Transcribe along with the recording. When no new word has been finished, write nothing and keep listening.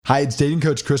Hi, it's dating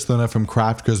coach Chris Luna from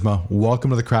Craft Charisma.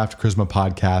 Welcome to the Craft Charisma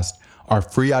podcast, our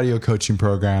free audio coaching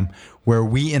program where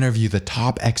we interview the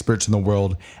top experts in the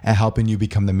world at helping you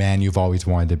become the man you've always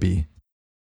wanted to be.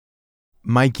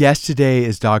 My guest today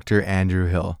is Dr. Andrew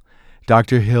Hill.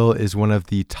 Dr. Hill is one of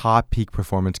the top peak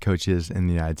performance coaches in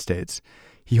the United States.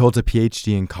 He holds a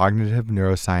PhD in cognitive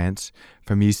neuroscience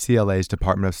from UCLA's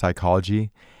Department of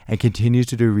Psychology and continues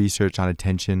to do research on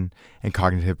attention and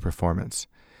cognitive performance.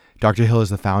 Dr. Hill is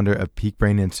the founder of Peak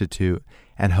Brain Institute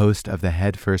and host of the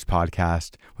Head First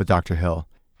podcast with Dr. Hill.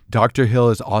 Dr. Hill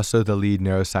is also the lead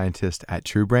neuroscientist at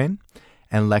TrueBrain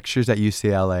and lectures at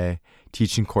UCLA,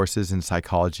 teaching courses in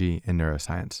psychology and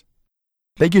neuroscience.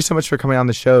 Thank you so much for coming on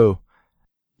the show.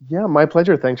 Yeah, my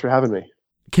pleasure. Thanks for having me.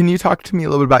 Can you talk to me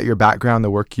a little bit about your background, the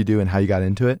work you do, and how you got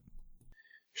into it?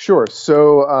 Sure.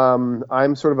 So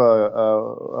I'm sort of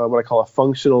a what I call a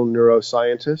functional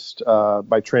neuroscientist.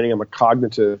 By training, I'm a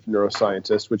cognitive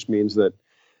neuroscientist, which means that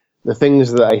the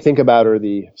things that I think about are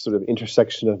the sort of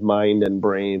intersection of mind and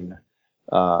brain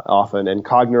often. And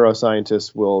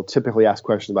neuroscientists will typically ask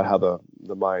questions about how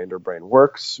the mind or brain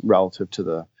works relative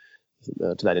to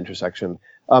to that intersection.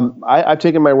 I've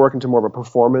taken my work into more of a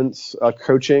performance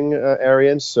coaching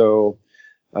area. So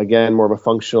again, more of a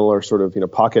functional or sort of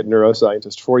pocket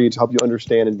neuroscientist for you to help you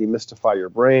understand and demystify your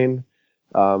brain.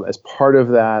 As part of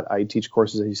that, I teach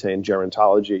courses, as you say, in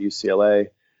gerontology at UCLA,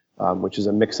 which is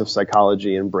a mix of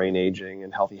psychology and brain aging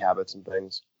and healthy habits and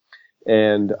things.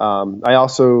 And I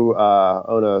also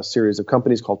own a series of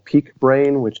companies called Peak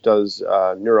Brain, which does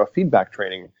neurofeedback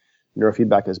training.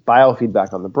 Neurofeedback is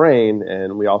biofeedback on the brain,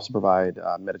 and we also provide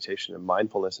meditation and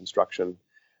mindfulness instruction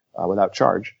without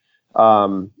charge.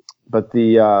 But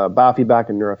the biofeedback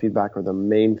and neurofeedback are the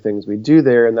main things we do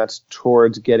there, and that's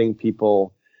towards getting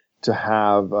people to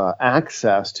have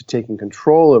access to taking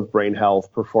control of brain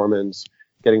health, performance,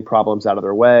 getting problems out of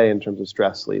their way in terms of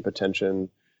stress, sleep, attention,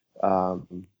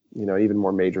 even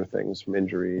more major things from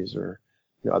injuries or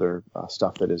other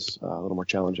stuff that is a little more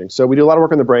challenging. So we do a lot of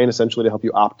work on the brain essentially to help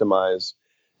you optimize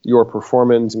your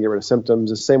performance and get rid of symptoms,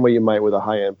 the same way you might with a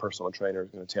high-end personal trainer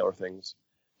who's going to tailor things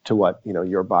to what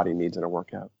your body needs in a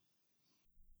workout.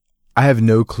 I have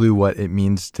no clue what it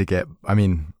means to get,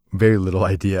 very little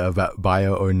idea about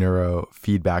bio or neuro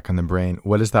feedback on the brain.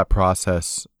 What does that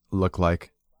process look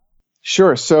like?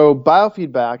 Sure. So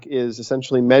biofeedback is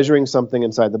essentially measuring something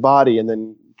inside the body and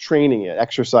then training it,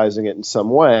 exercising it in some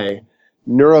way.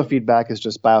 Neurofeedback is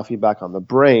just biofeedback on the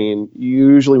brain.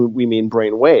 Usually we mean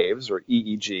brain waves, or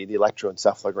EEG, the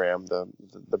electroencephalogram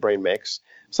the brain makes.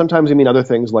 Sometimes we mean other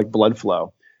things like blood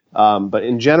flow. But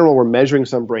in general, we're measuring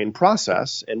some brain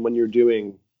process, and when you're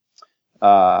doing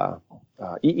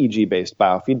EEG-based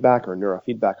biofeedback or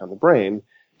neurofeedback on the brain,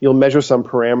 you'll measure some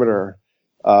parameter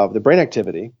of the brain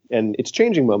activity, and it's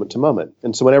changing moment to moment.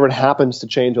 And so whenever it happens to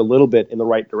change a little bit in the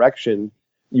right direction,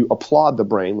 you applaud the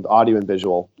brain with audio and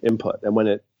visual input. And when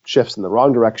it shifts in the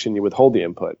wrong direction, you withhold the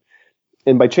input.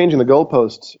 And by changing the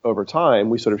goalposts over time,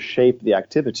 we sort of shape the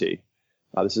activity.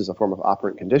 This is a form of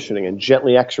operant conditioning, and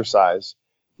gently exercise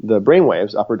the brain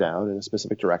waves up or down in a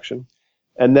specific direction,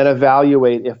 and then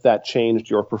evaluate if that changed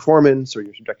your performance or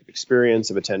your subjective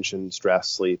experience of attention, stress,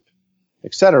 sleep,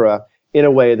 etc., in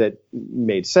a way that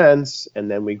made sense.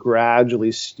 And then we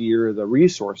gradually steer the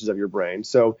resources of your brain.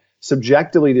 So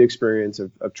subjectively, the experience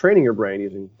of training your brain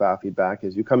using biofeedback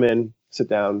is you come in, sit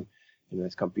down in a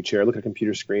nice comfy chair, look at a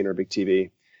computer screen or a big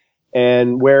TV,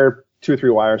 and wear 2 or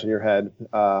 3 wires in your head,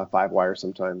 5 wires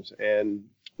sometimes, and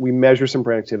we measure some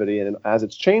brain activity, and as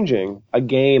it's changing, a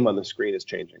game on the screen is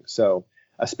changing. So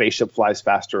a spaceship flies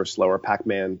faster or slower,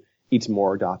 Pac-Man eats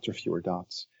more dots or fewer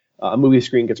dots. A movie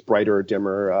screen gets brighter or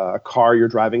dimmer. A car you're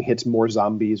driving hits more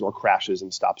zombies or crashes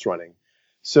and stops running.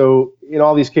 So in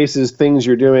all these cases, things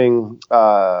you're doing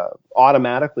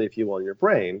automatically, if you will, in your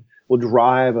brain will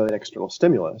drive an external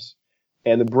stimulus.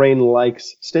 And the brain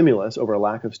likes stimulus over a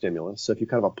lack of stimulus. So if you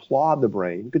kind of applaud the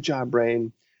brain, good job,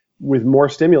 brain, with more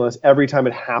stimulus, every time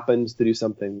it happens to do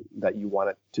something that you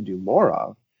want it to do more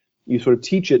of, you sort of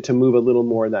teach it to move a little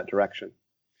more in that direction.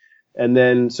 And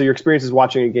then, so your experience is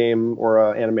watching a game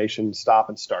or an animation stop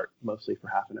and start mostly for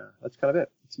half an hour. That's kind of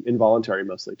it. It's involuntary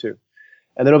mostly too.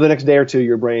 And then over the next day or two,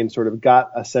 your brain sort of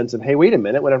got a sense of, hey, wait a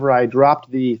minute, whenever I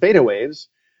dropped the theta waves,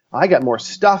 I got more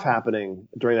stuff happening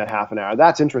during that half an hour.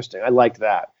 That's interesting. I liked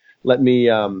that. Let me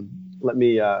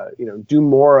do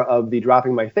more of the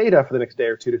dropping my theta for the next day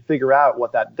or two to figure out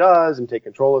what that does and take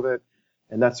control of it.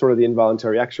 And that's sort of the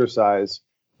involuntary exercise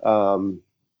that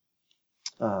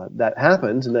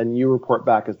happens. And then you report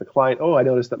back as the client, oh, I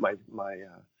noticed that my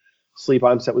sleep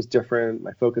onset was different,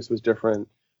 my focus was different.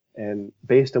 And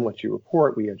based on what you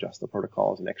report, we adjust the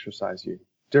protocols and exercise you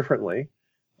differently.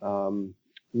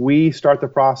 We start the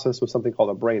process with something called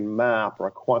a brain map or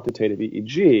a quantitative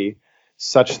EEG,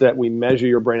 such that we measure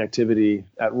your brain activity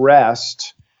at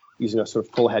rest using a sort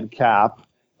of full head cap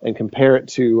and compare it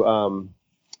to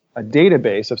a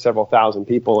database of several thousand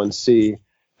people and see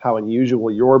how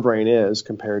unusual your brain is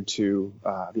compared to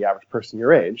the average person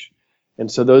your age. And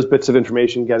so those bits of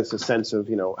information get us a sense of,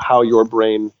 how your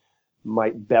brain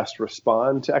might best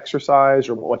respond to exercise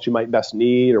or what you might best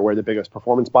need or where the biggest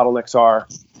performance bottlenecks are.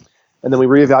 And then we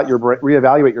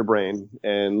reevaluate your brain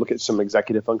and look at some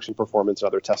executive function performance and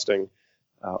other testing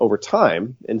over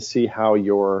time and see how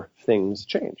your things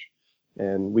change.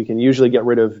 And we can usually get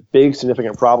rid of big,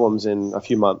 significant problems in a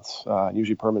few months,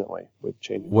 usually permanently with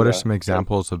changing. What are some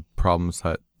examples of problems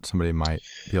that somebody might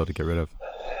be able to get rid of?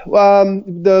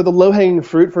 The low-hanging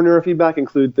fruit for neurofeedback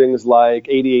include things like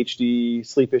ADHD,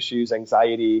 sleep issues,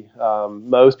 anxiety.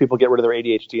 Most people get rid of their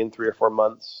ADHD in 3 or 4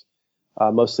 months.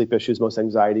 Most sleep issues, most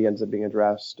anxiety ends up being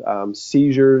addressed.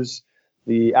 Seizures,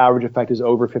 the average effect is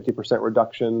over 50%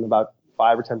 reduction. About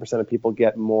 5 or 10% of people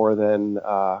get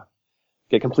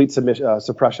get complete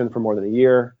suppression for more than a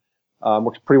year.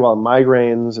 Works pretty well in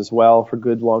migraines as well for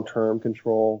good long-term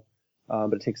control,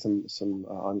 but it takes some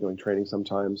ongoing training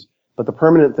sometimes. But the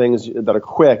permanent things that are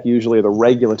quick usually are the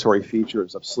regulatory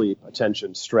features of sleep,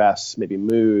 attention, stress, maybe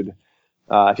mood.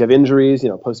 If you have injuries,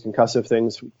 post-concussive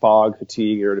things, fog,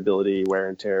 fatigue, irritability, wear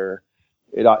and tear,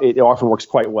 it often works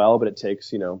quite well, but it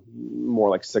takes, more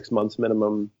like 6 months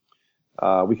minimum.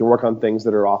 We can work on things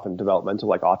that are often developmental,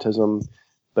 like autism,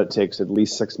 but it takes at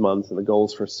least 6 months. And the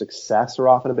goals for success are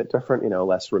often a bit different,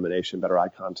 less rumination, better eye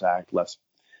contact, less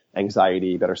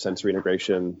anxiety, better sensory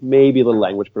integration, maybe a little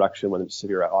language production when it's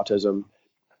severe autism,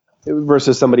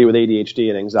 versus somebody with ADHD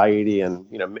and anxiety and,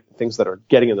 things that are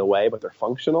getting in the way, but they're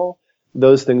functional.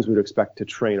 Those things we would expect to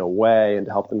train away and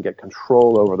to help them get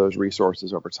control over those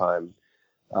resources over time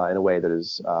in a way that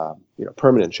is,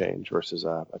 permanent change versus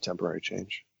a temporary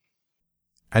change.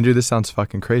 Andrew, this sounds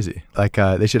fucking crazy. Like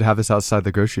they should have this outside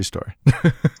the grocery store.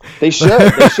 They should.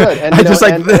 And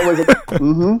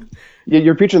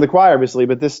you're preaching to the choir, obviously,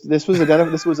 but this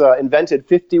was invented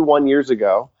 51 years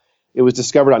ago. It was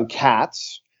discovered on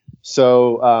cats.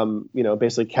 So,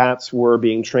 basically cats were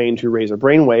being trained to raise a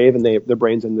brainwave, and their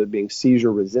brains ended up being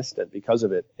seizure resistant because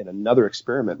of it in another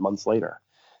experiment months later.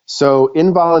 So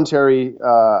involuntary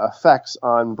effects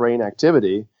on brain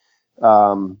activity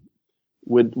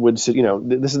would this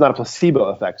is not a placebo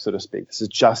effect, so to speak. This is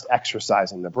just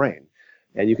exercising the brain.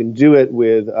 And you can do it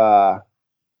with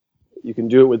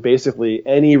basically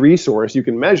any resource you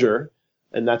can measure,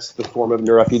 and that's the form of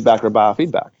neurofeedback or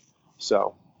biofeedback.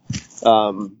 So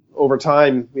over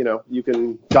time, you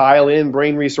can dial in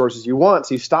brain resources you want.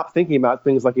 So you stop thinking about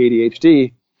things like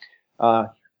ADHD.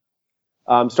 Stop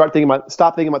thinking about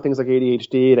things like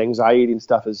ADHD and anxiety and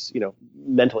stuff as,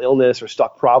 mental illness or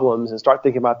stuck problems, and start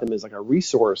thinking about them as like a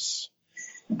resource,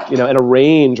 and a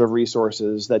range of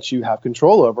resources that you have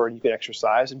control over and you can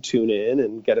exercise and tune in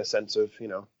and get a sense of,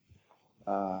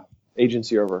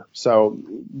 agency over. So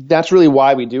that's really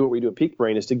why we do what we do at Peak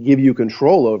Brain, is to give you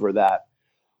control over that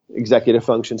executive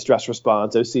function, stress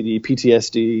response, OCD,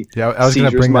 PTSD. Yeah, I was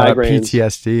going to bring migraines. that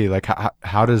up, PTSD. Like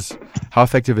how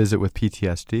effective is it with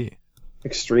PTSD?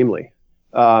 Extremely.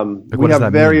 We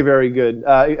have very good.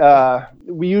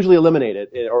 We usually eliminate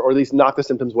it, or at least knock the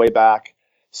symptoms way back,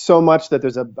 so much that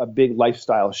there's a big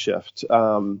lifestyle shift.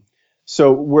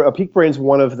 So Peak Brain's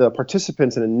one of the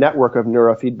participants in a network of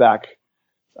neurofeedback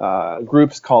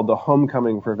groups called the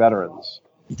Homecoming for Veterans.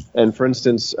 And for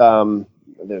instance,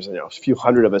 there's a few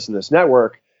hundred of us in this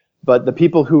network, but the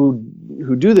people who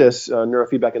do this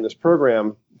neurofeedback in this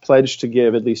program pledge to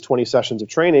give at least 20 sessions of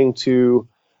training to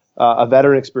a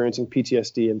veteran experiencing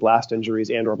PTSD and blast injuries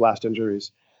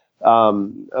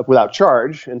without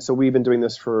charge. And so we've been doing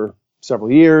this for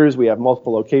several years. We have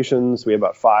multiple locations. We have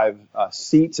about 5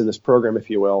 seats in this program, if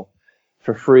you will,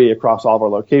 for free across all of our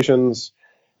locations.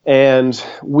 And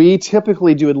we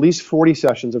typically do at least 40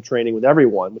 sessions of training with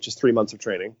everyone, which is 3 months of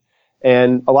training.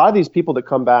 And a lot of these people that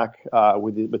come back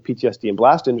with PTSD and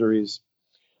blast injuries,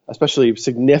 especially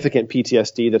significant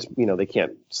PTSD that's, they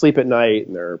can't sleep at night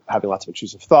and they're having lots of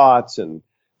intrusive thoughts and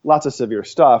lots of severe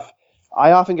stuff.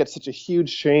 I often get such a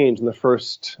huge change in the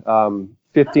first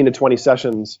 15 to 20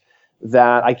 sessions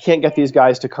that I can't get these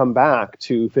guys to come back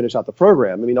to finish out the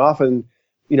program. I mean, often,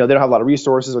 they don't have a lot of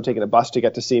resources or taking a bus to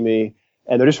get to see me,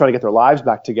 and they're just trying to get their lives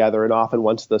back together. And often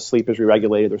once the sleep is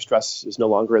re-regulated, their stress is no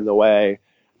longer in the way,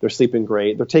 they're sleeping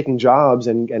great, they're taking jobs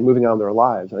and moving on with their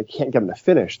lives. And I can't get them to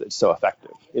finish. It's so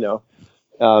effective,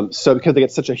 So because they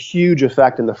get such a huge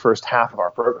effect in the first half of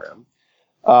our program.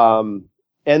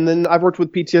 And then I've worked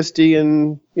with PTSD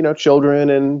in, children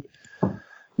and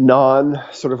non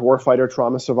sort of warfighter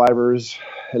trauma survivors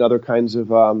and other kinds of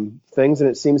things. And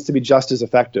it seems to be just as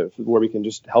effective, where we can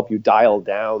just help you dial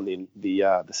down the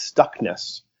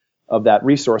stuckness of that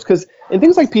resource. Because in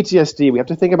things like PTSD, we have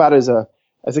to think about it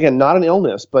as again, not an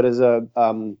illness, but as a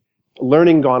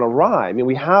learning gone awry. I mean,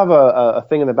 we have a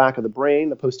thing in the back of the brain,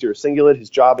 the posterior cingulate, whose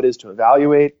job it is to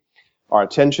evaluate our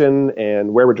attention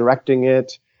and where we're directing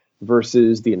it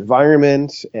versus the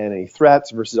environment and any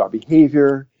threats versus our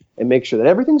behavior, and make sure that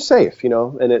everything's safe,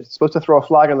 and it's supposed to throw a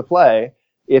flag on the play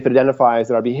if it identifies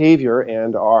that our behavior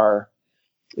and our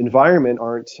environment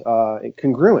aren't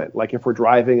congruent. Like if we're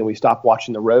driving and we stop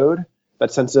watching the road,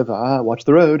 that sense of, watch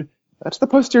the road, that's the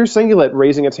posterior cingulate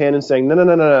raising its hand and saying,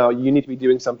 no, you need to be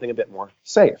doing something a bit more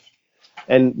safe.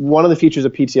 And one of the features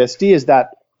of PTSD is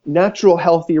that natural,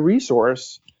 healthy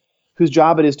resource whose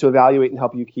job it is to evaluate and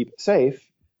help you keep safe,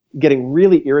 getting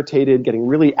really irritated, getting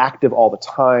really active all the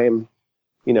time,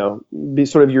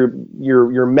 sort of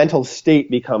your mental state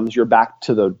becomes your back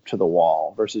to the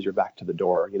wall versus your back to the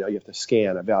door. You have to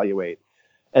scan, evaluate.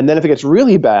 And then if it gets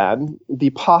really bad,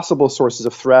 the possible sources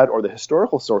of threat or the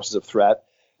historical sources of threat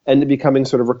end up becoming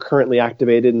sort of recurrently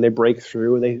activated, and they break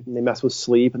through, and they mess with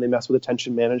sleep, and they mess with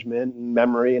attention management and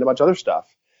memory and a bunch of other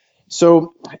stuff.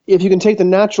 So if you can take the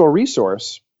natural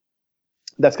resource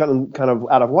that's gotten kind of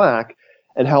out of whack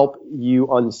and help you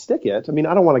unstick it. I mean,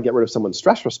 I don't want to get rid of someone's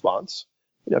stress response.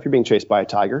 If you're being chased by a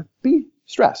tiger, be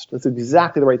stressed. That's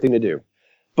exactly the right thing to do.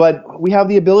 But we have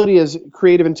the ability as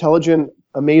creative, intelligent,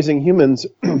 amazing humans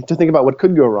to think about what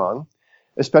could go wrong,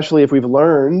 especially if we've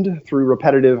learned through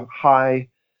repetitive high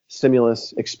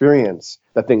stimulus experience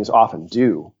that things often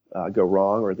do go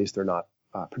wrong, or at least they're not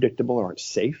predictable or aren't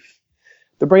safe.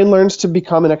 The brain learns to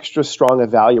become an extra strong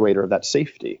evaluator of that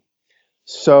safety.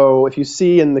 So if you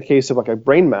see in the case of like a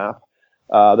brain map,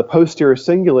 the posterior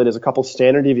cingulate is a couple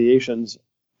standard deviations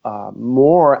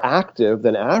more active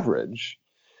than average.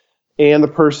 And the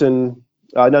person,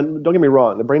 now, don't get me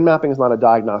wrong, the brain mapping is not a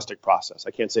diagnostic process.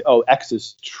 I can't say, X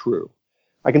is true.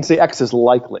 I can say X is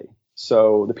likely.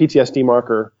 So the PTSD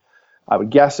marker I would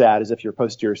guess at is if your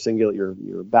posterior cingulate,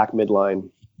 your back midline,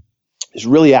 is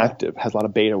really active, has a lot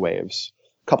of beta waves,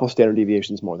 a couple of standard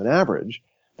deviations more than average,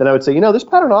 then I would say, this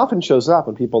pattern often shows up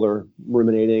when people are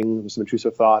ruminating with some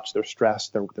intrusive thoughts, they're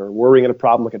stressed, they're worrying at a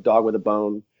problem like a dog with a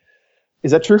bone.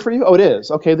 Is that true for you? Oh, it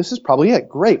is. Okay, this is probably it.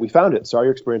 Great, we found it. Sorry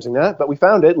you're experiencing that, but we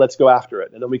found it. Let's go after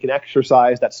it. And then we can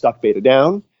exercise that stuck beta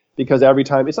down, because every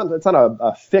time, it's not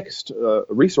a fixed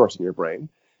resource in your brain.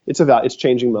 It's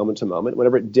changing moment to moment.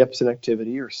 Whenever it dips in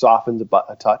activity or softens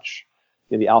a touch,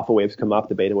 the alpha waves come up,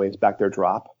 the beta waves back there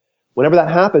drop. Whenever that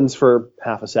happens for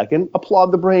half a second,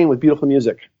 applaud the brain with beautiful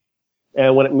music.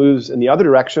 And when it moves in the other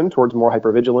direction towards more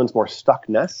hypervigilance, more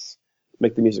stuckness,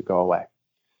 make the music go away.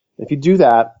 And if you do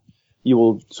that, you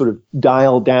will sort of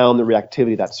dial down the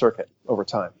reactivity of that circuit over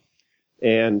time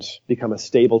and become a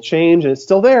stable change. And it's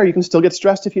still there. You can still get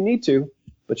stressed if you need to,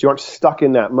 but you aren't stuck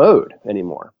in that mode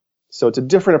anymore. So it's a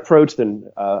different approach than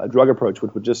a drug approach,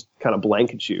 which would just kind of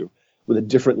blanket you with a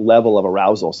different level of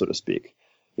arousal, so to speak,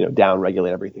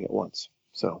 down-regulate everything at once.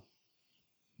 So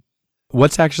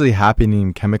what's actually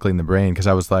happening chemically in the brain? Because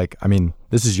I was like,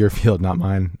 this is your field, not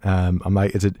mine. I'm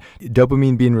like, is it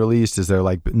dopamine being released? Is there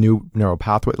like new neural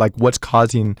pathway? Like what's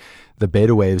causing the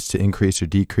beta waves to increase or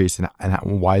decrease, and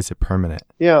why is it permanent?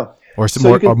 Yeah. Or is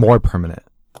it more permanent?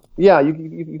 Yeah, you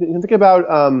can think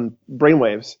about brain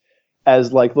waves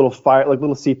as like little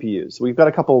CPUs. We've got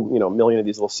a couple, million of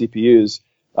these little CPUs,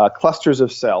 clusters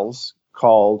of cells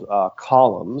called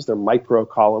columns. They're micro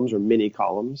columns or mini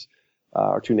columns,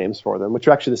 are two names for them, which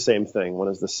are actually the same thing. One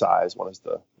is the size, one is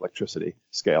the electricity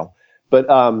scale. But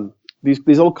these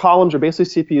little columns are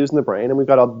basically CPUs in the brain, and we've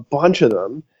got a bunch of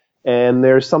them. And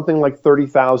there's something like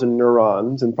 30,000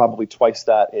 neurons, and probably twice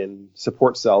that in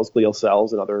support cells, glial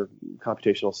cells, and other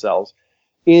computational cells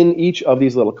in each of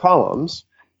these little columns.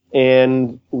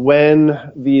 And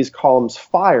when these columns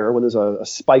fire, when there's a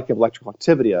spike of electrical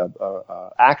activity, a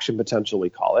action potential we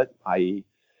call it, i.e.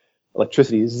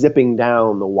 electricity zipping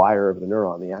down the wire of the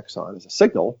neuron, the axon, as a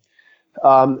signal,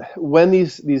 when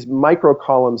these micro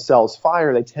column cells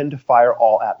fire, they tend to fire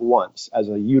all at once as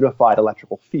a unified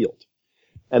electrical field.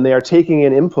 And they are taking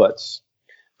in inputs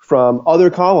from other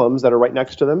columns that are right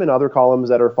next to them and other columns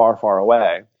that are far, far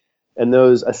away. And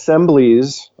those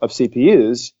assemblies of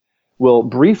CPUs will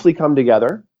briefly come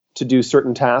together to do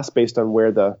certain tasks based on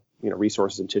where the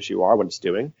resources and tissue are, what it's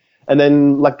doing, and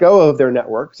then let go of their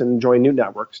networks and join new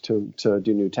networks to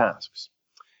do new tasks.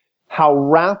 How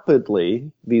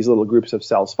rapidly these little groups of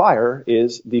cells fire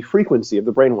is the frequency of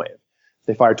the brainwave.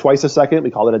 They fire twice a second,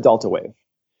 we call it a delta wave.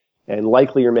 And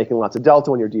likely you're making lots of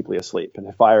delta when you're deeply asleep. And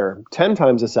if I fire 10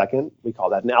 times a second, we call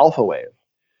that an alpha wave,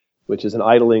 which is an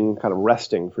idling kind of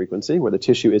resting frequency where the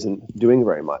tissue isn't doing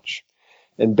very much.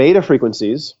 And beta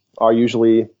frequencies are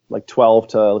usually like 12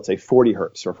 to, let's say, 40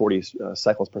 hertz or 40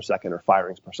 cycles per second or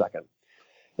firings per second.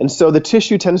 And so the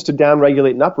tissue tends to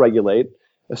downregulate and upregulate,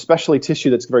 especially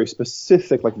tissue that's very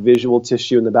specific, like visual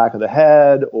tissue in the back of the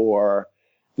head, or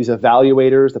these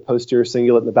evaluators, the posterior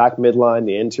cingulate in the back midline,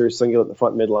 the anterior cingulate in the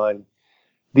front midline.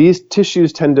 These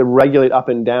tissues tend to regulate up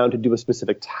and down to do a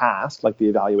specific task, like the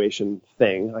evaluation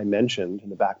thing I mentioned in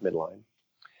the back midline.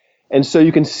 And so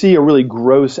you can see a really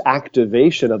gross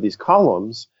activation of these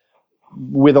columns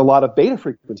with a lot of beta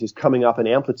frequencies coming up in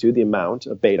amplitude, the amount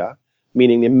of beta,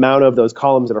 meaning the amount of those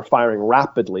columns that are firing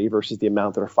rapidly versus the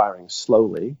amount that are firing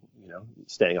slowly,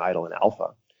 staying idle in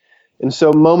alpha. And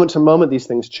so moment to moment, these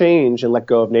things change and let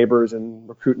go of neighbors and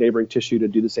recruit neighboring tissue to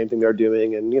do the same thing they're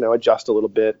doing and, adjust a little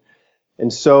bit.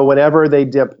 And so whenever they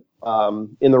dip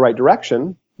in the right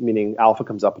direction, meaning alpha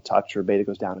comes up a touch or beta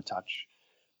goes down a touch,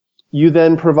 you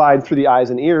then provide through the eyes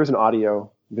and ears an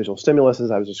audio visual stimulus, as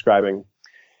I was describing.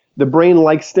 The brain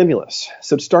likes stimulus.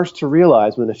 So it starts to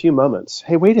realize within a few moments,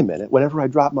 hey, wait a minute, whenever I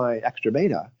drop my extra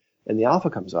beta and the alpha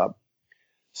comes up,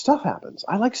 stuff happens.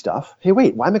 I like stuff. Hey,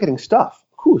 wait, why am I getting stuff?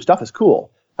 Cool, stuff is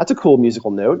cool. That's a cool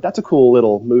musical note. That's a cool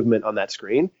little movement on that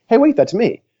screen. Hey, wait, that's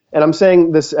me. And I'm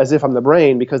saying this as if I'm the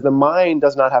brain because the mind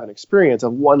does not have an experience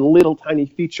of one little tiny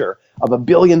feature of a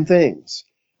billion things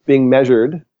being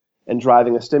measured and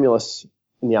driving a stimulus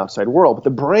in the outside world. But the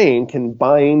brain can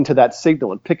bind to that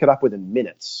signal and pick it up within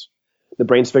minutes. The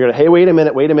brain's figured out, hey, wait a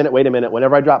minute.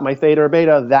 Whenever I drop my theta or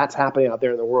beta, that's happening out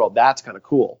there in the world. That's kind of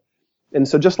cool. And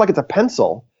so just like it's a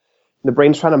pencil, the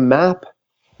brain's trying to map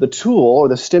the tool or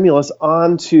the stimulus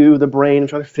onto the brain and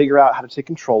trying to figure out how to take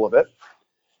control of it.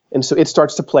 And so it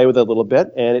starts to play with it a little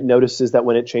bit, and it notices that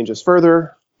when it changes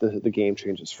further, the game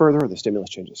changes further, the stimulus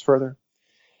changes further.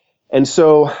 And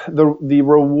so the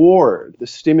reward, the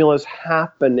stimulus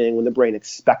happening when the brain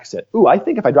expects it. Ooh, I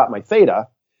think if I drop my theta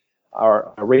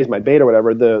or I raise my beta or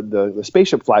whatever, the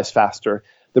spaceship flies faster.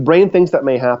 The brain thinks that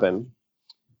may happen.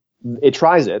 It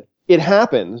tries it. It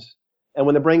happens. And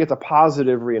when the brain gets a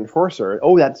positive reinforcer,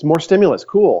 oh, that's more stimulus,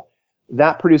 cool.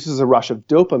 That produces a rush of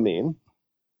dopamine.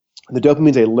 The dopamine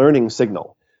is a learning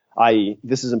signal, i.e.,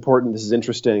 this is important, this is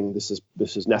interesting, this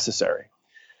is necessary.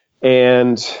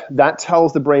 And that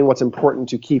tells the brain what's important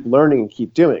to keep learning and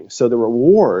keep doing. So the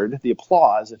reward, the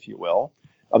applause, if you will,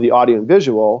 of the audio and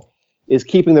visual is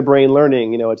keeping the brain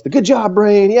learning. It's the good job,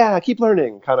 brain, yeah, keep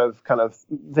learning kind of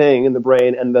thing in the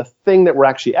brain. And the thing that we're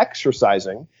actually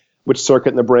exercising, which circuit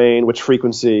in the brain, which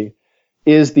frequency,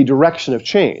 is the direction of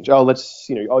change.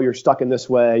 Oh, you're stuck in this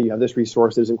way, you have this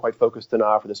resource that isn't quite focused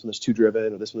enough, or this one is too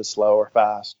driven, or this one is slow or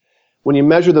fast. When you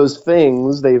measure those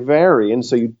things, they vary, and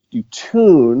so you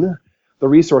tune the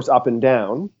resource up and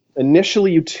down.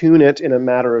 Initially, you tune it in a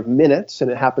matter of minutes, and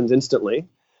it happens instantly.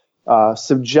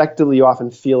 Subjectively, you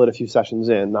often feel it a few sessions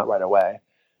in, not right away,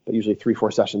 but usually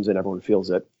 3-4 sessions in, everyone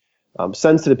feels it.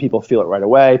 Sensitive people feel it right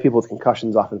away. People with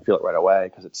concussions often feel it right away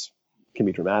because it can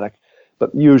be dramatic.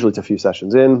 But usually it's a few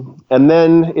sessions in. And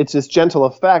then it's this gentle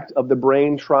effect of the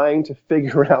brain trying to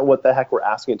figure out what the heck we're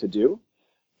asking it to do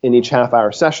in each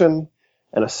half-hour session,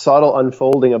 and a subtle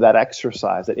unfolding of that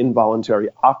exercise, that involuntary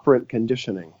operant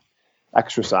conditioning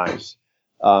exercise,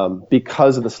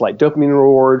 because of the slight dopamine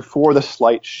reward for the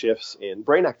slight shifts in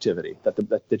brain activity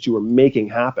that you were making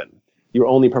happen. You were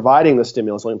only providing the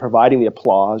stimulus, only providing the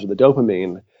applause or the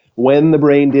dopamine when the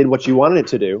brain did what you wanted it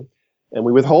to do, and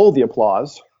we withhold the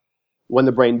applause when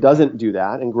the brain doesn't do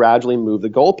that and gradually move the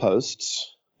goalposts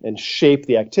and shape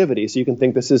the activity. So you can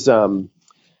think this is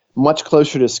much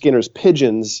closer to Skinner's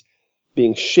pigeons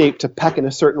being shaped to peck in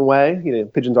a certain way.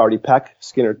 Pigeons already peck.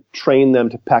 Skinner trained them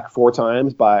to peck 4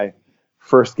 times by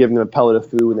first giving them a pellet of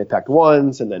food when they pecked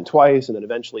once and then twice, and then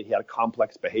eventually he had a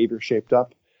complex behavior shaped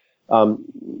up.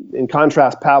 In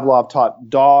contrast, Pavlov taught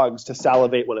dogs to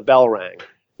salivate when a bell rang.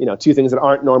 2 things that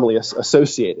aren't normally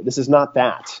associated. This is not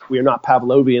that. We are not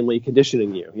Pavlovianly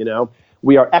conditioning you,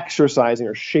 We are exercising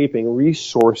or shaping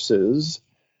resources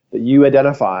that you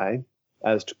identify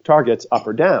as targets up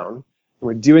or down. And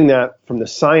we're doing that from the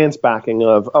science backing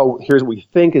of, oh, here's what we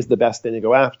think is the best thing to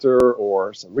go after,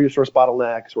 or some resource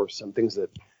bottlenecks, or some things that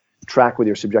track with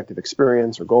your subjective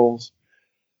experience or goals.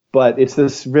 But it's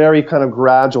this very kind of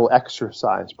gradual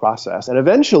exercise process. And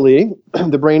eventually,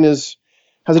 the brain has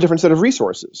a different set of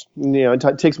resources.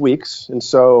 It takes weeks, and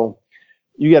so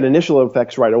you get initial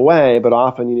effects right away, but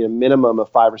often you need a minimum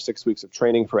of 5 or 6 weeks of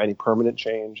training for any permanent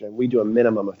change, and we do a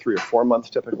minimum of 3 or 4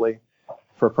 months typically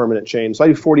for a permanent change. So I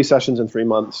do 40 sessions in 3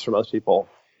 months for most people.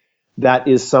 That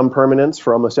is some permanence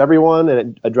for almost everyone, and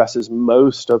it addresses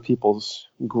most of people's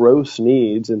gross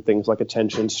needs in things like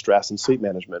attention, stress, and sleep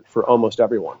management for almost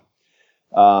everyone,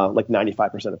 like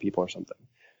 95% of people or something.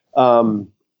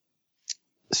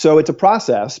 So it's a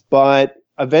process, but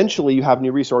eventually you have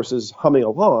new resources humming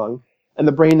along, and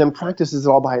the brain then practices it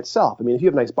all by itself. I mean, if you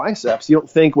have nice biceps, you don't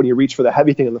think when you reach for the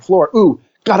heavy thing on the floor, ooh,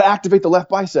 got to activate the left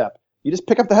bicep. You just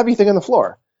pick up the heavy thing on the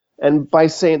floor. And by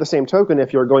saying the same token,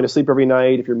 if you're going to sleep every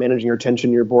night, if you're managing your attention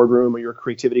in your boardroom or your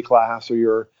creativity class or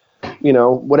your,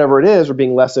 whatever it is, or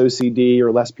being less OCD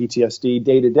or less PTSD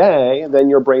day to day, then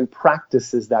your brain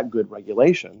practices that good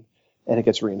regulation and it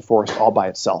gets reinforced all by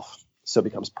itself. So it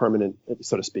becomes permanent,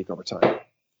 so to speak, over time. I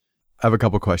have a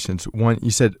couple questions. One,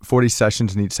 you said 40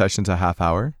 sessions and each session's a half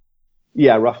hour?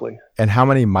 Yeah, roughly. And how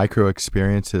many micro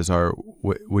experiences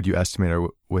would you estimate are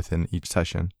within each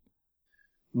session?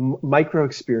 Micro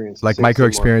experience. Like micro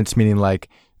experience meaning like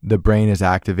the brain is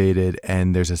activated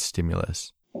and there's a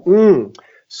stimulus.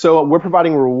 So we're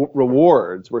providing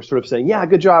rewards. We're sort of saying, yeah,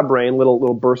 good job, brain,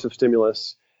 little burst of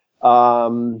stimulus.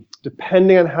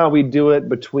 Depending on how we do it,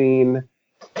 between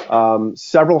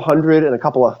several hundred and a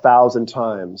couple of thousand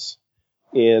times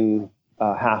in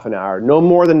half an hour. No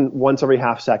more than once every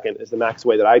half second is the max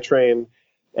way that I train.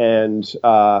 And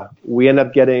we end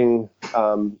up getting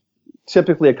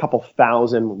typically a couple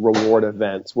thousand reward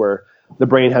events where the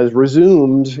brain has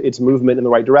resumed its movement in the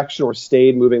right direction or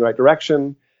stayed moving in the right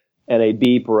direction, and a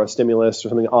beep or a stimulus or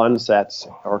something onsets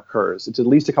or occurs. It's at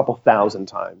least a couple thousand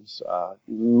times,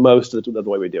 most of the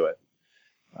way we do it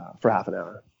for half an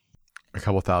hour. A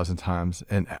couple thousand times.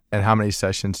 And how many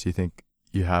sessions do you think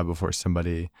you have before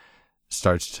somebody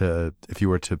starts to, if you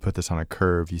were to put this on a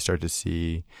curve, you start to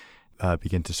see,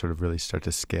 begin to sort of really start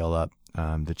to scale up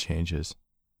the changes?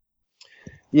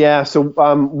 Yeah, so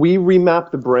we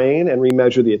remap the brain and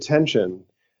remeasure the attention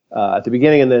at the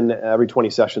beginning and then every 20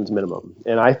 sessions minimum.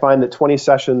 And I find that 20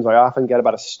 sessions, I often get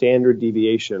about a standard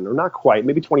deviation, or not quite,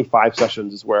 maybe 25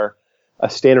 sessions is where a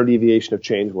standard deviation of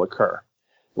change will occur.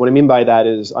 What I mean by that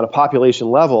is on a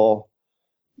population level,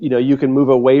 you can move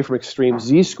away from extreme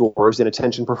Z-scores in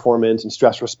attention performance and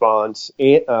stress response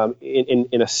in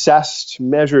assessed,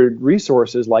 measured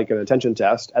resources like an attention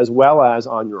test, as well as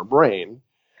on your brain.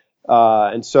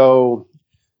 And so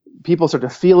people start to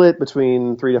feel it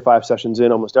between 3 to 5 sessions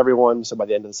in, almost everyone. So by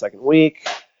the end of the second week,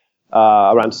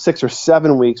 around 6 or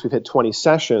 7 weeks, we've hit 20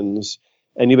 sessions,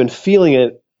 and you've been feeling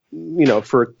it,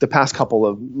 for the past couple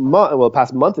of months, well, the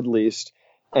past month at least,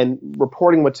 and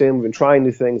reporting what's in. We've been trying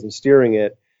new things and steering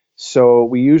it. So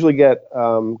we usually get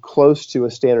close to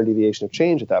a standard deviation of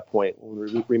change at that point when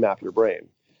we remap your brain.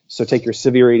 So take your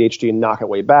severe ADHD and knock it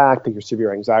way back, pick your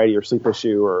severe anxiety or sleep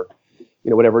issue or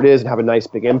whatever it is, and have a nice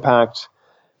big impact.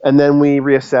 And then we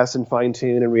reassess and fine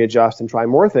tune and readjust and try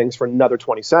more things for another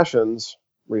 20 sessions,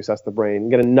 reassess the brain, and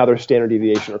get another standard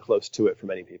deviation or close to it for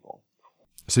many people.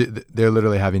 So they're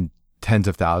literally having tens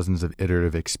of thousands of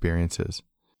iterative experiences.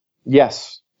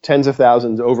 Yes, tens of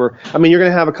thousands over. I mean, you're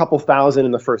going to have a couple thousand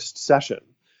in the first session.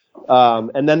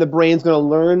 And then the brain's going to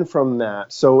learn from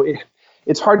that. So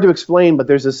it's hard to explain, but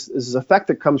there's this effect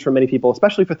that comes from many people,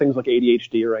 especially for things like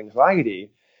ADHD or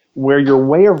anxiety, where your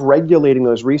way of regulating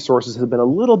those resources has been a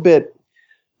little bit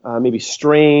maybe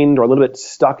strained or a little bit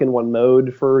stuck in one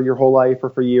mode for your whole life or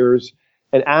for years.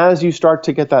 And as you start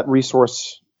to get that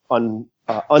resource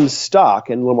unstuck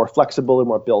and a little more flexible and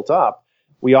more built up,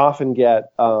 we often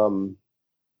get a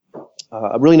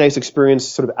really nice experience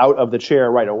sort of out of the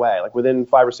chair right away. Like within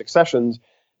 5 or 6 sessions,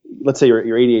 let's say your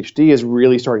ADHD is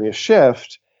really starting to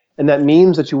shift. And that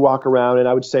means that you walk around, and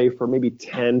I would say for maybe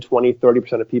 10, 20,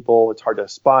 30% of people, it's hard to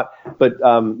spot, but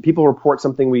people report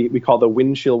something we call the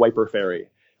windshield wiper fairy,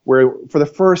 where for the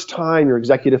first time your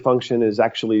executive function is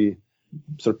actually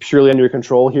sort of purely under your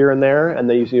control here and there, and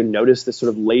then you notice this sort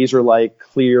of laser-like,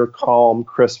 clear, calm,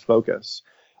 crisp focus.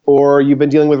 Or you've been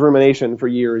dealing with rumination for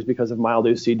years because of mild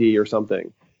OCD or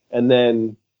something, and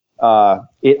then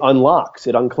it unlocks,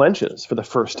 it unclenches for the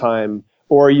first time.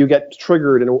 Or you get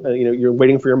triggered and you're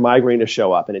waiting for your migraine to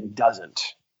show up and it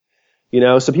doesn't.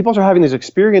 So people are having these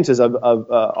experiences of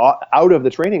out of the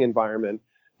training environment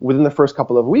within the first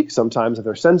couple of weeks. Sometimes, if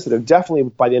they're sensitive, definitely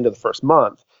by the end of the first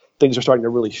month, things are starting to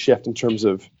really shift in terms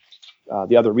of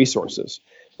the other resources.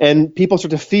 And people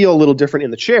start to feel a little different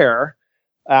in the chair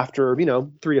after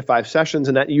 3 to 5 sessions,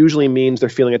 and that usually means they're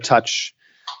feeling a touch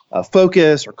of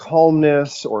focus or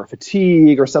calmness or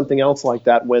fatigue or something else like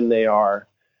that when they are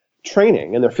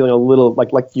training, and they're feeling a little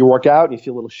like you work out and you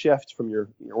feel a little shift from your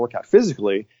workout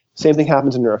physically. Same thing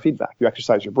happens in neurofeedback. You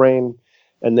exercise your brain,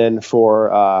 and then for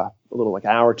a little like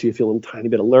hour or two, you feel a little tiny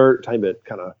bit alert, tiny bit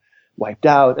kind of wiped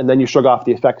out. And then you shrug off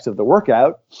the effects of the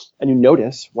workout and you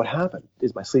notice what happened.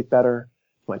 Is my sleep better?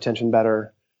 Is my attention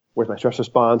better? Where's my stress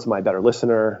response? Am I a better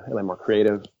listener? Am I more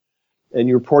creative? And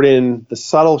you report in the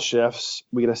subtle shifts.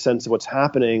 We get a sense of what's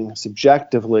happening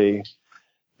subjectively,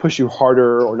 push you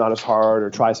harder or not as hard, or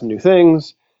try some new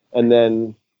things, and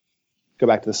then go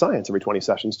back to the science every 20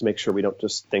 sessions to make sure we don't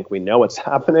just think we know what's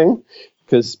happening,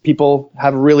 because people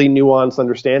have really nuanced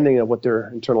understanding of what their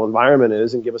internal environment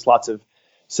is and give us lots of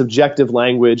subjective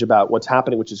language about what's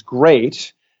happening, which is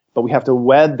great, but we have to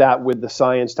wed that with the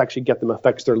science to actually get them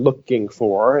effects they're looking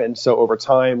for. And so over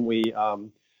time, we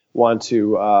want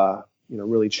to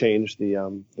really change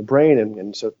the brain,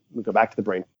 and so we go back to the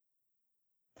brain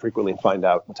frequently and find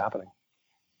out what's happening.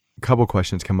 A couple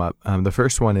questions come up. The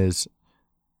first one is,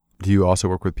 do you also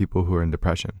work with people who are in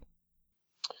depression?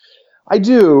 I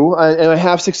do, and I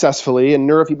have successfully, and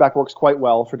neurofeedback works quite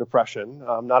well for depression.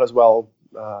 Not as well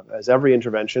as every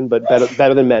intervention, but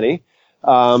better than many.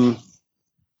 From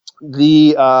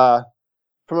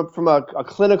a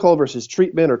clinical versus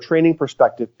treatment or training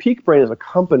perspective, Peak Brain as a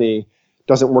company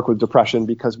doesn't work with depression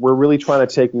because we're really trying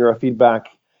to take neurofeedback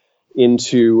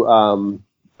into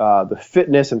the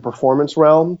fitness and performance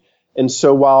realm. And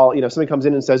so while somebody comes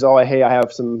in and says, "Oh, hey, I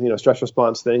have some stress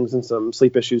response things and some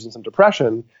sleep issues and some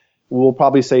depression," we'll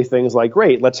probably say things like,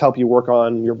 "Great, let's help you work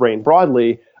on your brain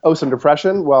broadly." "Oh, some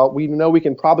depression? Well, we know we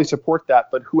can probably support that,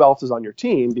 but who else is on your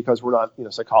team?" Because we're not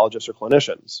psychologists or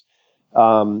clinicians.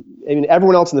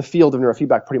 Everyone else in the field of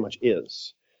neurofeedback pretty much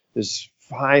is. There's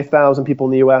 5,000 people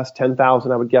in the U.S.,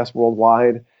 10,000 I would guess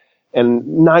worldwide, and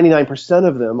 99%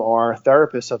 of them are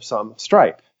therapists of some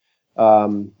stripe. I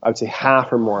would say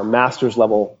half or more master's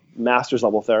level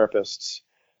therapists,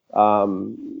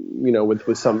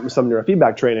 with some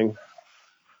neurofeedback training.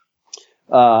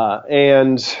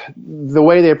 And the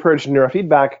way they approach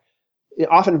neurofeedback,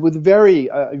 often with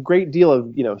a great deal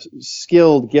of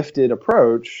skilled, gifted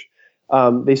approach,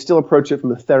 they still approach it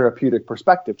from a therapeutic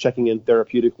perspective, checking in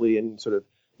therapeutically and sort of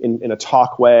in a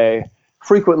talk way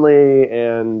frequently,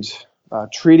 and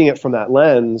treating it from that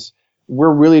lens.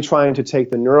 We're really trying to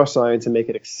take the neuroscience and make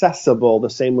it accessible the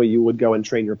same way you would go and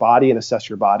train your body and assess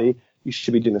your body. You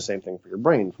should be doing the same thing for your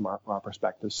brain from our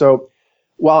perspective. So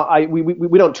while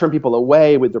we don't turn people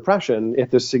away with depression, if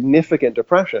there's significant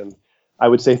depression, I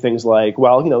would say things like,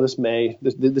 well,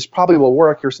 this probably will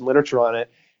work. Here's some literature on it.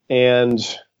 And,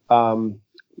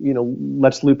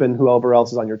 let's loop in whoever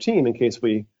else is on your team in case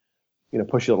we,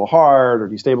 push you a little hard or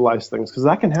destabilize things, because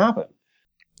that can happen.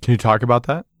 Can you talk about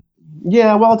that?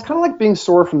 Yeah, well, it's kind of like being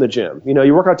sore from the gym.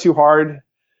 You work out too hard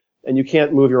and you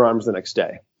can't move your arms the next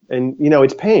day. And,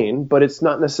 it's pain, but it's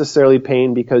not necessarily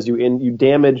pain because you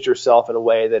damaged yourself in a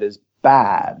way that is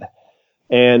bad.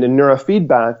 And in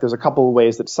neurofeedback, there's a couple of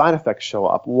ways that side effects show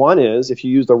up. One is if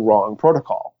you use the wrong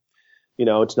protocol.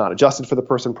 It's not adjusted for the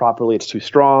person properly. It's too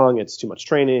strong. It's too much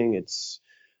training. It's,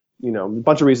 a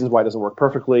bunch of reasons why it doesn't work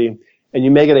perfectly. And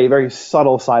you may get a very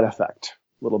subtle side effect.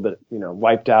 A little bit,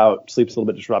 wiped out, sleep's a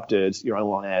little bit disrupted, you're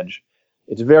on edge.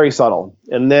 It's very subtle.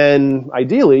 And then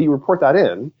ideally you report that in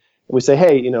and we say,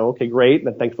 hey, okay, great.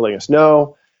 And thanks for letting us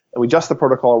know. And we adjust the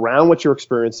protocol around what you're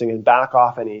experiencing and back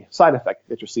off any side effect.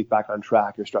 Get your sleep back on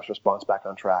track, your stress response back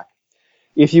on track.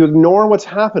 If you ignore what's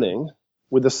happening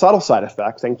with the subtle side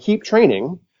effects and keep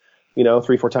training,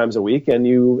 3-4 times a week, and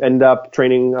you end up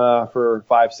training for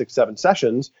 5, 6, 7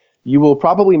 sessions, you will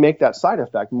probably make that side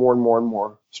effect more and more and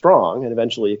more strong, and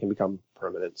eventually it can become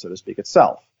permanent, so to speak,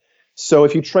 itself. So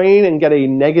if you train and get a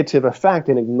negative effect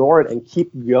and ignore it and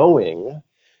keep going,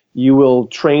 you will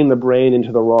train the brain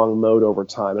into the wrong mode over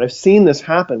time. And I've seen this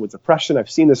happen with depression.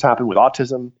 I've seen this happen with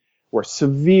autism, where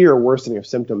severe worsening of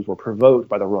symptoms were provoked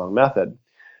by the wrong method.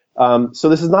 So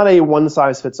this is not a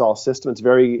one-size-fits-all system. It's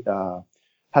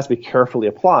has to be carefully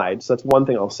applied. So that's one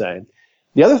thing I'll say.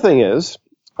 The other thing is,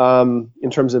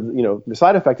 in terms of the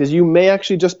side effect, is you may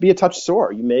actually just be a touch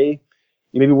sore. You may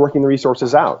be working the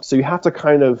resources out. So you have to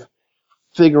kind of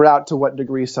figure out to what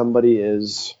degree somebody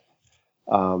is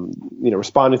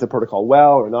responding to the protocol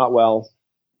well or not well.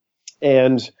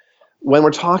 And when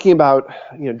we're talking about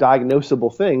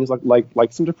diagnosable things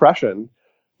like some depression,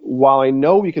 while I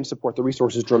know we can support the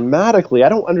resources dramatically, I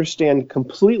don't understand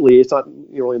completely. It's not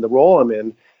really the role I'm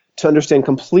in to understand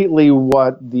completely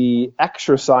what the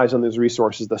exercise on those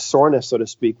resources, the soreness, so to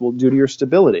speak, will do to your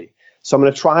stability. So I'm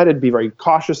going to try to be very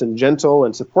cautious and gentle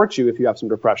and support you if you have some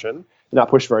depression, and not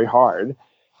push very hard.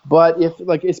 But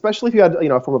especially if you had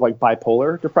a form of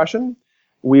bipolar depression,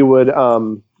 we would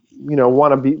want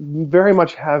to be very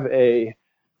much have a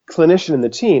clinician in the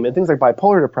team. And things like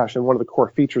bipolar depression, one of the core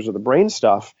features of the brain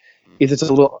stuff is it's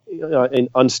a little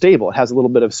unstable. It has a little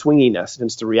bit of swinginess. It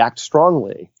tends to react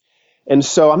strongly. And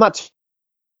so I'm not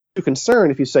too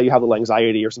concerned if you say you have a little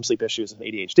anxiety or some sleep issues and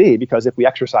ADHD, because if we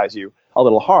exercise you a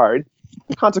little hard,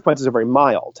 the consequences are very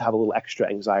mild to have a little extra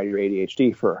anxiety or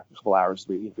ADHD for a couple hours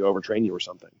if we overtrain you or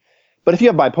something. But if you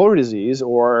have bipolar disease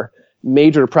or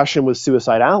major depression with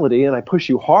suicidality and I push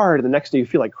you hard and the next day you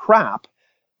feel like crap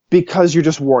because you're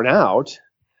just worn out,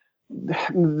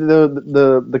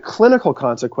 the clinical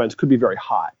consequence could be very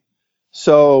high.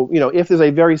 So, if there's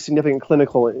a very significant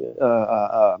clinical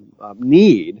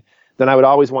need, then I would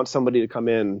always want somebody to come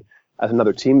in as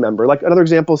another team member. Like another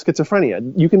example is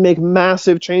schizophrenia. You can make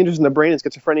massive changes in the brain in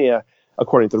schizophrenia,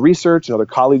 according to research and other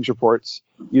colleagues' reports,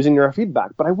 using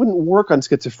neurofeedback. But I wouldn't work on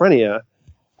schizophrenia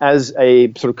as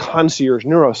a sort of concierge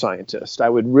neuroscientist. I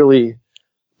would really,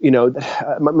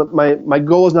 my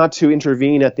goal is not to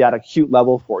intervene at that acute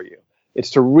level for you.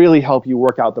 It's to really help you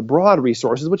work out the broad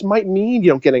resources, which might mean you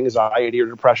don't get anxiety or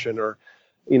depression or,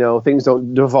 things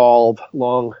don't devolve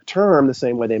long term the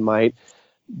same way they might.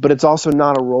 But it's also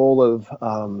not a role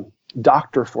of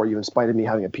doctor for you in spite of me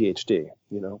having a PhD,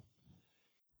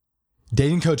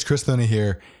 Dating coach Chris Thona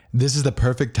here. This is the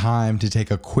perfect time to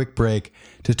take a quick break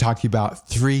to talk to you about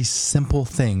 3 simple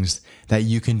things that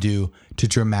you can do to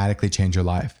dramatically change your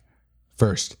life.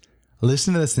 First,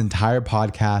 listen to this entire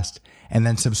podcast and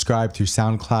then subscribe through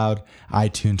SoundCloud,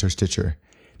 iTunes, or Stitcher.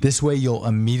 This way you'll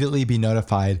immediately be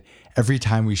notified every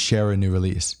time we share a new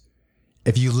release.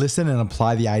 If you listen and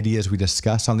apply the ideas we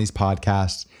discuss on these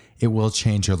podcasts, it will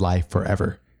change your life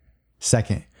forever.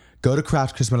 Second, go to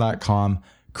craftcharisma.com,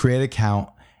 create an account,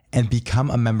 and become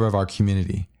a member of our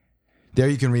community. There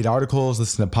you can read articles,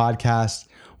 listen to podcasts,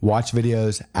 watch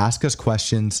videos, ask us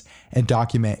questions, and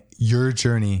document your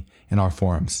journey in our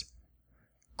forums.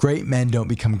 Great men don't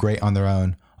become great on their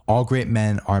own. All great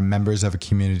men are members of a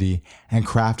community, and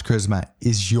Craft Charisma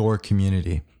is your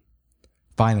community.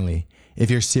 Finally,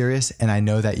 if you're serious, and I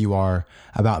know that you are,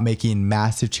 about making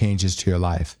massive changes to your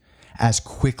life as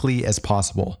quickly as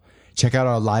possible, check out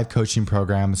our live coaching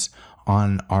programs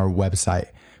on our website.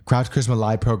 Craft Charisma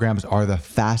live programs are the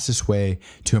fastest way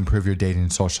to improve your dating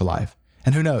and social life.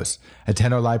 And who knows,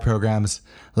 attend our live programs,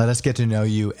 let us get to know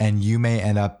you, and you may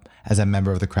end up as a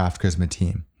member of the Craft Charisma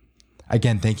team.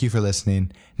 Again, thank you for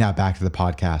listening. Now back to the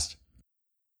podcast.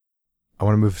 I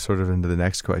want to move sort of into the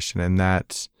next question, and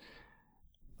that's,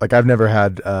 like, I've never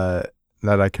had, that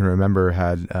I can remember,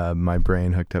 had my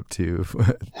brain hooked up to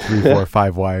 3, 4,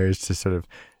 5 wires to sort of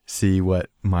see what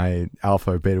my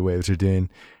alpha or beta waves are doing.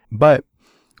 But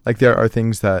like, there are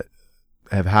things that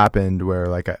have happened where,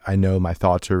 like, I know my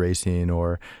thoughts are racing,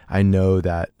 or I know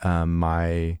that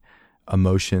my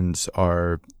emotions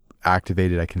are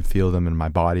activated. I can feel them in my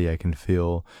body. I can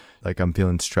feel like I'm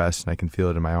feeling stressed, and I can feel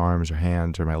it in my arms or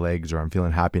hands or my legs, or I'm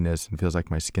feeling happiness and it feels like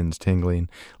my skin's tingling.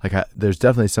 Like, there's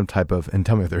definitely some type of, and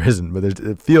tell me if there isn't, but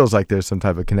it feels like there's some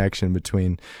type of connection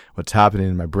between what's happening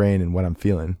in my brain and what I'm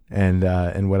feeling and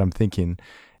what I'm thinking.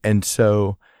 And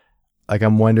so, like,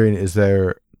 I'm wondering, is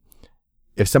there,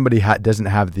 if somebody doesn't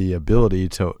have the ability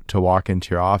to walk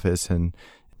into your office and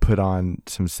put on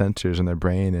some sensors in their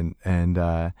brain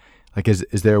and like, is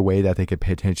there a way that they could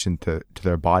pay attention to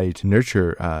their body to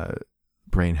nurture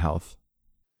brain health?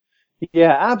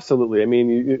 Yeah, absolutely. I mean,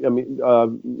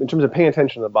 in terms of paying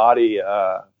attention to the body,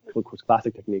 of course,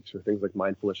 classic techniques are things like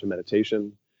mindfulness and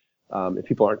meditation. If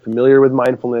people aren't familiar with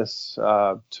mindfulness,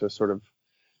 to sort of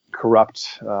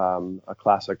corrupt a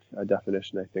classic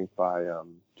definition, I think, by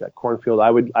Jack Kornfield,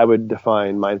 I would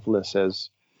define mindfulness as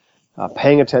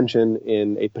paying attention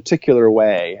in a particular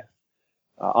way,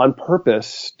 on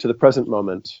purpose, to the present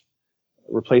moment,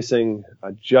 replacing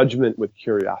judgment with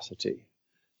curiosity.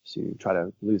 So you try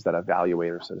to lose that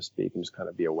evaluator, so to speak, and just kind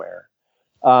of be aware.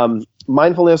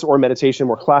 Mindfulness or meditation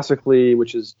more classically,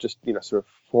 which is just, sort of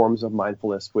forms of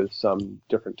mindfulness with some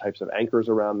different types of anchors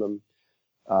around them.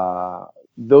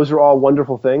 Those are all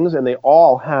wonderful things, and they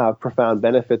all have profound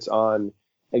benefits on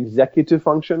executive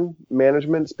function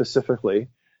management specifically.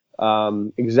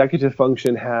 Executive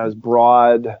function has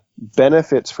broad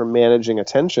benefits for managing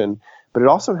attention, but it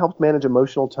also helps manage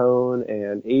emotional tone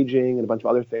and aging and a bunch of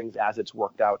other things as it's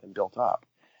worked out and built up.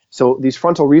 So these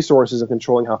frontal resources of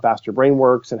controlling how fast your brain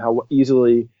works and how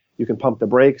easily you can pump the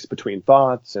brakes between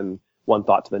thoughts and one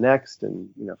thought to the next, and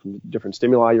from different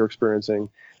stimuli you're experiencing,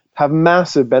 have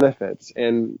massive benefits.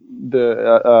 And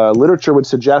the literature would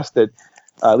suggest that,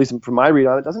 at least from my read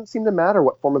on it, doesn't seem to matter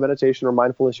what form of meditation or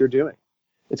mindfulness you're doing.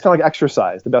 It's kind of like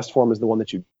exercise. The best form is the one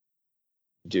that you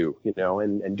do,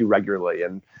 and do regularly.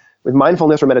 And with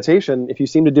mindfulness or meditation, if you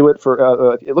seem to do it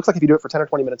for, it looks like if you do it for 10 or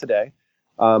 20 minutes a day,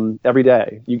 every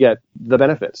day, you get the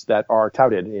benefits that are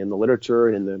touted in the literature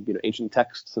and in the ancient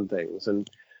texts and things. And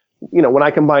when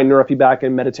I combine neurofeedback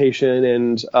and meditation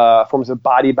and forms of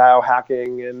body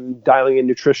biohacking and dialing in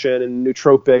nutrition and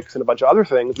nootropics and a bunch of other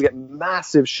things, we get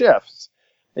massive shifts,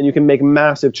 and you can make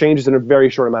massive changes in a very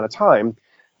short amount of time.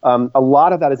 A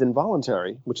lot of that is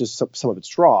involuntary, which is some of its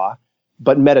draw,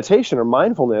 but meditation or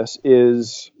mindfulness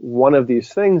is one of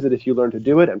these things that if you learn to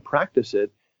do it and practice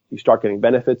it, you start getting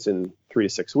benefits in 3 to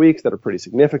 6 weeks that are pretty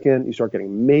significant. You start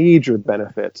getting major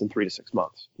benefits in 3 to 6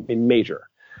 months, major,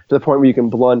 to the point where you can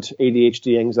blunt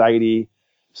ADHD, anxiety,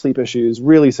 sleep issues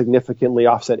really significantly,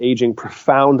 offset aging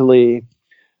profoundly,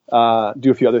 do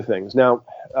a few other things. Now,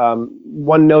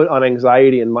 one note on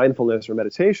anxiety and mindfulness or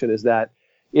meditation is that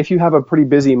if you have a pretty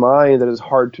busy mind that is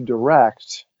hard to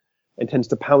direct and tends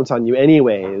to pounce on you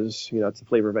anyways, it's the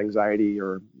flavor of anxiety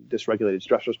or dysregulated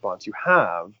stress response you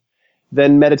have,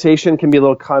 then meditation can be a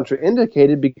little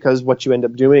contraindicated, because what you end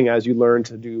up doing as you learn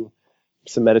to do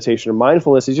some meditation or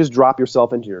mindfulness is just drop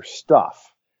yourself into your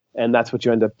stuff. And that's what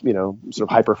you end up, sort of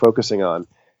hyper-focusing on.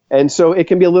 And so it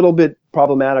can be a little bit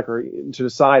problematic to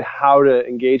decide how to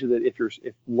engage with it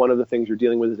if one of the things you're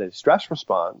dealing with is a stress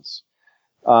response.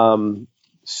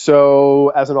 So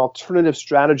as an alternative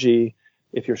strategy,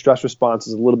 if your stress response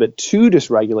is a little bit too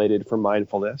dysregulated for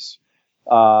mindfulness,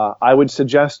 I would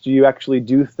suggest you actually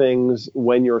do things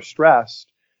when you're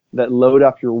stressed that load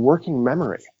up your working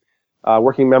memory.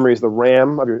 Working memory is the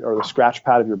RAM or the scratch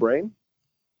pad of your brain.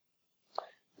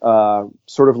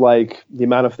 Sort of like the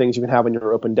amount of things you can have on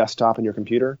your open desktop in your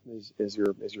computer is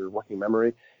your working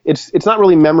memory. It's not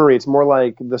really memory. It's more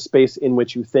like the space in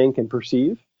which you think and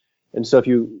perceive. And so if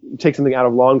you take something out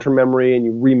of long-term memory and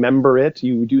you remember it,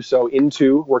 you do so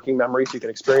into working memory so you can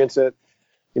experience it.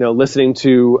 Listening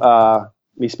to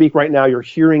me speak right now, you're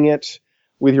hearing it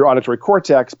with your auditory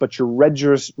cortex, but you're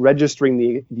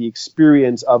registering the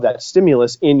experience of that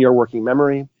stimulus in your working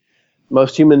memory.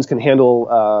 Most humans can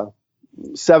handle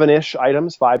 7-ish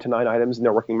items, 5 to 9 items in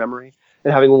their working memory.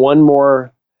 And having one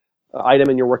more item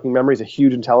in your working memory is a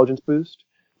huge intelligence boost.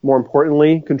 More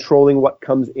importantly, controlling what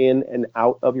comes in and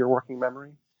out of your working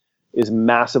memory is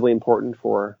massively important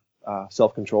for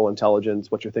self-control,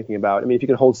 intelligence, what you're thinking about. I mean, if you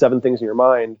can hold 7 things in your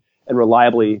mind and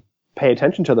reliably pay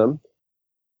attention to them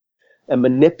and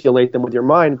manipulate them with your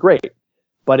mind, great.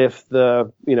 But if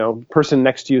the person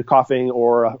next to you coughing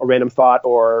or a random thought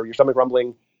or your stomach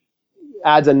rumbling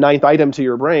adds a 9th item to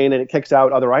your brain and it kicks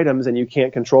out other items and you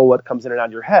can't control what comes in and out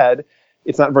of your head,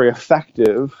 it's not very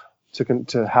effective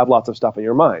to have lots of stuff in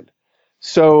your mind.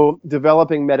 So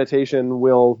developing meditation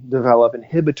will develop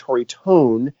inhibitory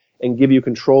tone and give you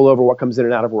control over what comes in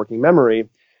and out of working memory.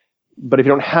 But if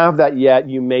you don't have that yet,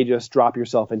 you may just drop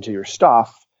yourself into your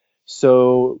stuff.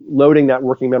 So loading that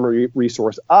working memory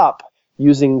resource up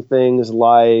using things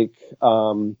like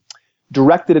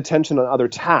directed attention on other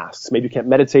tasks. Maybe you can't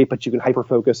meditate, but you can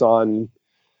hyper-focus on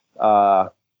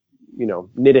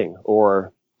knitting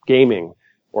or gaming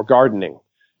or gardening.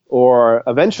 Or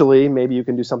eventually, maybe you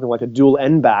can do something like a dual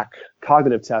NBAC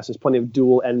cognitive test. There's plenty of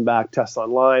dual NBAC tests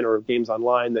online or games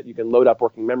online that you can load up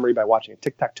working memory by watching a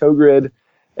tic-tac-toe grid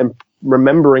and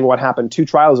remembering what happened 2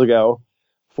 trials ago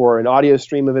for an audio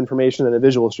stream of information and a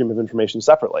visual stream of information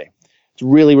separately. It's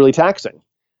really, really taxing.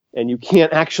 And you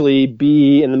can't actually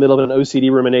be in the middle of an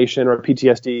OCD rumination or a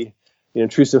PTSD,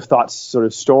 intrusive thoughts sort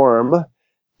of storm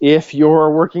if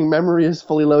your working memory is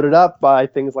fully loaded up by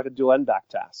things like a dual NBAC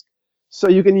task. So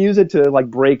you can use it to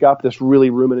break up this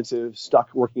really ruminative,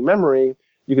 stuck working memory.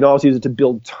 You can also use it to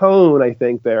build tone, I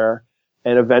think, there,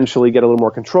 and eventually get a little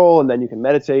more control. And then you can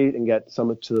meditate and get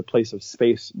some to the place of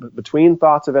space between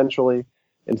thoughts eventually,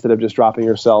 instead of just dropping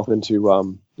yourself into,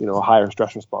 a higher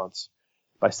stress response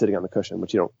by sitting on the cushion,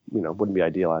 which wouldn't be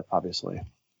ideal, obviously.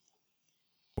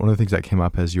 One of the things that came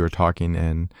up as you were talking,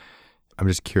 and I'm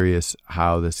just curious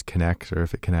how this connects, or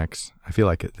if it connects. I feel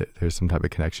like there's some type of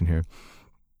connection here.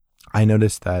 I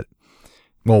noticed that,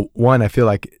 one, I feel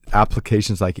like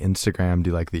applications like Instagram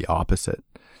do the opposite.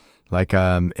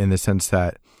 In the sense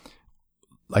that,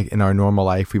 in our normal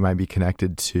life, we might be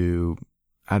connected to,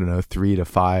 3 to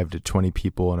 5 to 20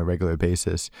 people on a regular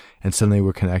basis. And suddenly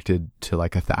we're connected to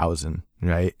 1,000,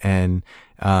 right? And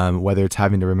whether it's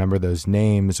having to remember those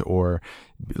names or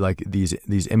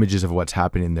these images of what's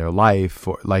happening in their life,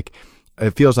 or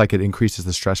it feels like it increases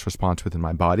the stress response within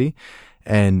my body.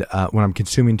 And when I'm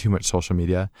consuming too much social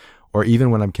media, or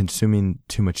even when I'm consuming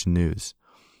too much news.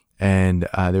 And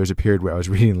there was a period where I was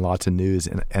reading lots of news,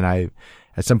 and I,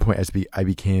 at some point, as I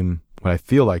became what I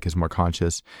feel like is more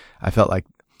conscious, I felt like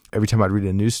every time I'd read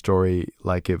a news story,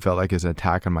 it felt like it was an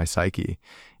attack on my psyche.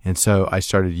 And so I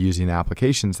started using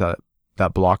applications that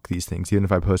block these things. Even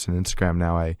if I post on Instagram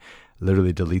now, I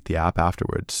literally delete the app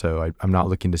afterwards. So I'm not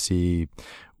looking to see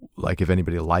like if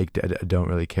anybody liked it. I don't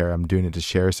really care. I'm doing it to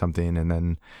share something, and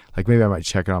then like maybe I might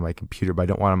check it on my computer, but I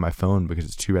don't want it on my phone because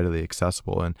it's too readily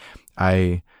accessible.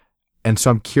 And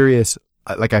so I'm curious,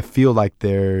 like I feel like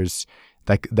there's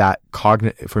like that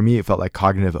for me, it felt like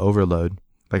cognitive overload.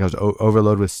 Like I was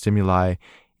overloaded with stimuli,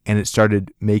 and it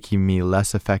started making me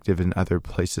less effective in other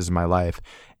places in my life,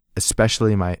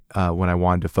 especially when I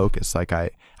wanted to focus. Like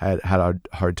I had a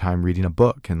hard time reading a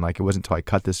book, and like it wasn't until I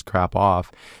cut this crap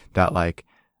off that like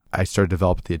I started to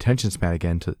develop the attention span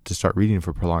again to start reading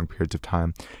for prolonged periods of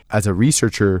time. As a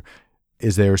researcher,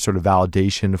 is there sort of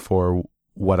validation for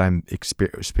what I'm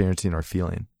experiencing or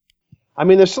feeling? I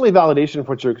mean, there's certainly validation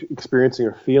for what you're experiencing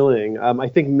or feeling. I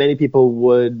think many people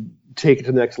would take it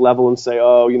to the next level and say,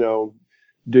 oh, you know,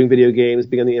 doing video games,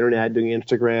 being on the internet, doing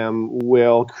Instagram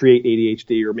will create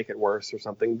ADHD or make it worse or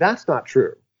something. That's not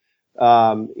true.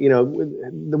 You know,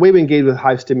 the way we engage with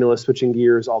high stimulus, switching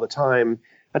gears all the time,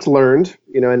 that's learned,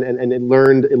 you know, and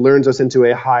it learns us into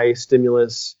a high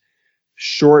stimulus,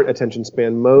 short attention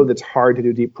span mode that's hard to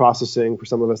do deep processing. For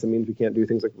some of us, that means we can't do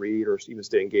things like read or even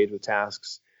stay engaged with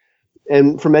tasks.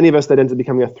 And for many of us, that ends up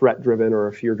becoming a threat-driven or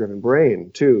a fear-driven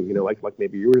brain too. You know, like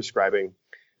maybe you were describing.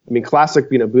 I mean, classic,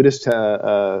 you know, Buddhist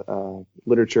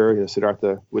literature, you know,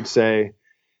 Siddhartha would say,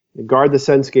 guard the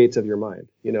sense gates of your mind.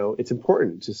 You know, it's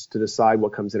important just to decide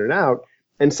what comes in and out.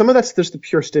 And some of that's just the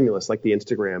pure stimulus, like the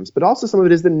Instagrams, but also some of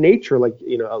it is the nature, like,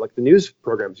 you know, like the news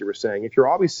programs you were saying. If you're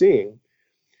always seeing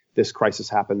this crisis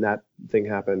happen, that thing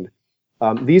happened,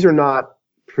 these are not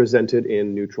presented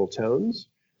in neutral tones.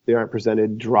 They aren't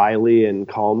presented dryly and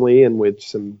calmly and with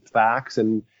some facts,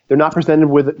 and they're not presented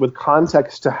with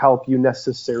context to help you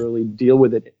necessarily deal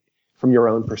with it from your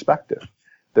own perspective.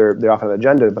 They often have an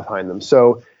agenda behind them.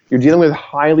 So you're dealing with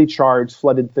highly charged,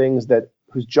 flooded things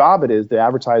whose job it is, the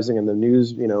advertising and the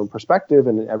news, you know, perspective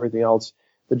and everything else.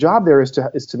 The job there is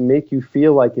to make you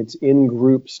feel like it's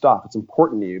in-group stuff. It's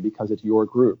important to you because it's your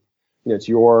group. You know, it's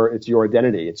your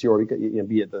identity. It's your, you know,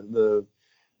 be it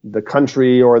the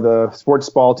country or the sports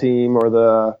ball team or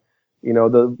the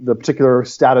particular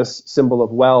status symbol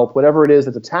of wealth, whatever it is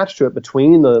that's attached to it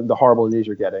between the horrible news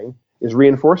you're getting is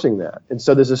reinforcing that. And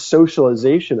so there's a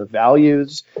socialization of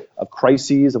values, of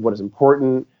crises, of what is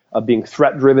important, of being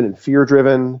threat-driven and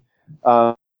fear-driven,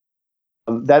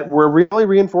 that we're really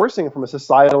reinforcing from a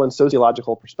societal and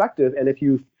sociological perspective. And if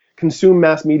you consume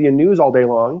mass media news all day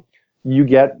long, you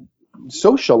get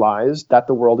socialized that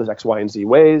the world is X, Y, and Z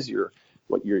ways.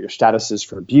 What your status is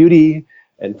for beauty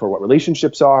and for what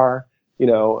relationships are, you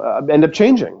know, end up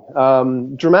changing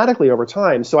dramatically over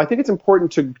time. So I think it's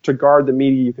important to guard the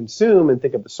media you consume and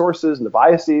think of the sources and the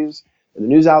biases and the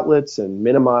news outlets and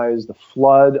minimize the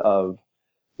flood of,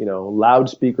 you know,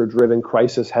 loudspeaker-driven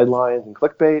crisis headlines and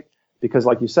clickbait, because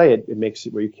like you say, it makes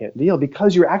it where you can't deal,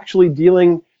 because you're actually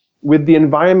dealing with the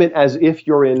environment as if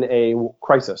you're in a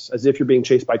crisis, as if you're being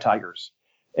chased by tigers.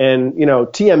 And, you know,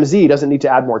 TMZ doesn't need to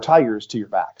add more tigers to your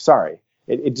back. Sorry.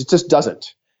 It just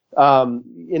doesn't. And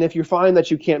if you find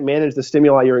that you can't manage the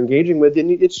stimuli you're engaging with, then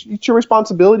it's your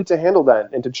responsibility to handle that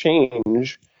and to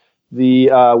change the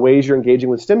ways you're engaging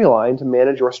with stimuli and to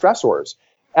manage your stressors.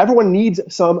 Everyone needs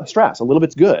some stress. A little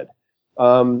bit's good.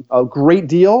 A great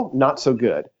deal, not so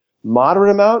good.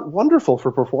 Moderate amount, wonderful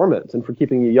for performance and for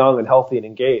keeping you young and healthy and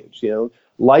engaged. You know,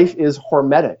 life is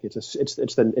hormetic.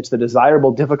 It's the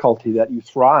desirable difficulty that you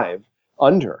thrive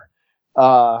under.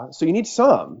 So you need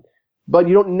some, but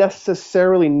you don't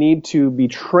necessarily need to be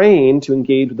trained to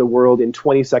engage with the world in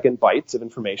 20-second bites of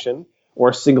information or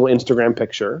a single Instagram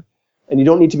picture. And you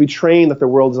don't need to be trained that the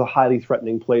world is a highly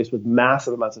threatening place with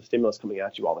massive amounts of stimulus coming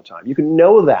at you all the time. You can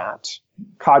know that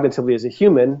cognitively as a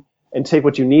human and take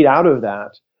what you need out of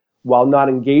that while not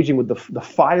engaging with the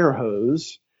fire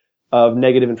hose of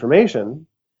negative information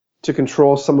to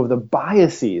control some of the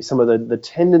biases, some of the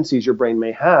tendencies your brain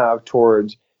may have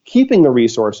towards keeping the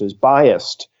resources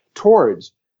biased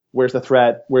towards where's the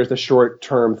threat, where's the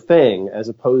short-term thing, as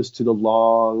opposed to the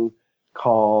long,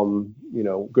 calm, you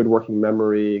know, good working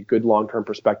memory, good long-term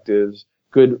perspectives,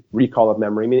 good recall of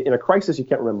memory. I mean, in a crisis, you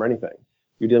can't remember anything.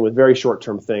 You're dealing with very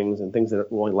short-term things and things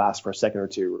that will only last for a second or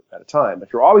two at a time. But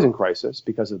if you're always in crisis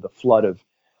because of the flood of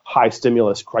high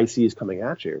stimulus crises coming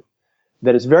at you,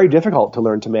 then it's very difficult to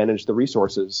learn to manage the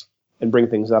resources and bring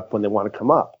things up when they want to come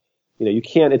up. You know, you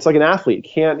can't, it's like an athlete.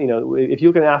 You can't, you know, if you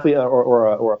look at an athlete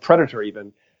or a predator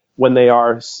even, when they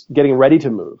are getting ready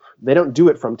to move, they don't do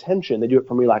it from tension, they do it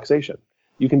from relaxation.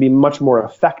 You can be much more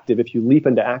effective if you leap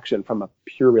into action from a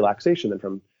pure relaxation than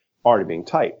from already being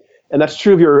tight. And that's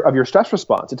true of your stress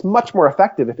response. It's much more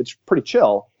effective if it's pretty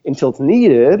chill until it's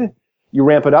needed. You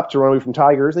ramp it up to run away from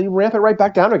tigers, then you ramp it right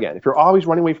back down again. If you're always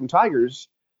running away from tigers,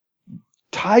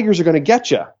 tigers are going to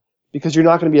get you because you're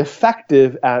not going to be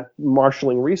effective at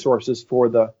marshaling resources for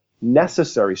the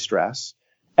necessary stress.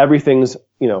 Everything's,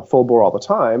 full bore all the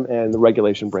time, and the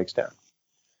regulation breaks down.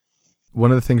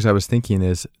 One of the things I was thinking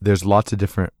is there's lots of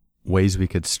different ways we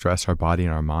could stress our body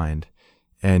and our mind,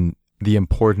 and the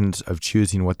importance of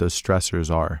choosing what those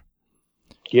stressors are.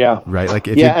 Yeah. Right. Like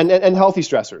and healthy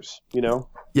stressors,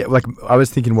 Yeah. Like I was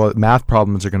thinking, well, math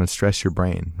problems are going to stress your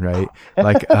brain, right?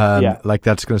 Like, like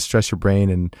that's going to stress your brain,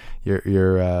 and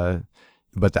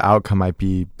but the outcome might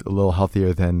be a little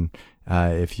healthier than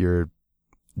if you're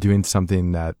doing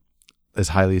something that is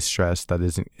highly stressed that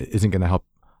isn't going to help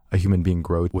a human being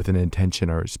grow with an intention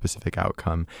or a specific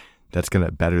outcome that's going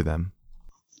to better them.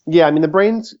 Yeah, I mean, the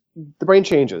brain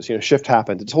changes. Shift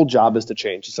happens. Its whole job is to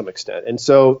change to some extent, and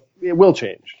so it will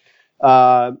change.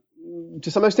 To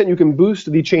some extent, you can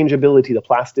boost the changeability, the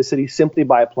plasticity, simply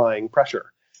by applying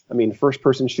pressure. I mean,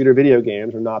 first-person shooter video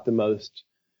games are not the most,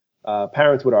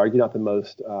 parents would argue, not the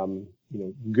most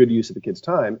good use of a kid's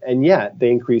time, and yet they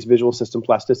increase visual system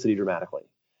plasticity dramatically.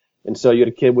 And so you had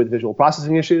a kid with visual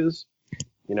processing issues.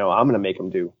 I'm going to make him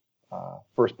do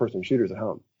first-person shooters at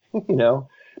home.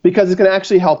 Because it's going to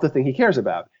actually help the thing he cares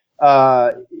about.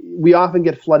 We often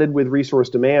get flooded with resource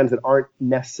demands that aren't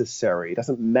necessary. It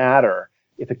doesn't matter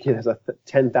if a kid has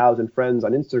 10,000 friends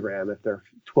on Instagram if they're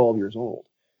 12 years old.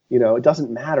 It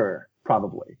doesn't matter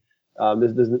probably.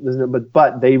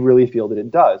 But they really feel that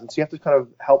it does. And so you have to kind of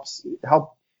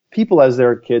help people as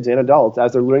they're kids and adults,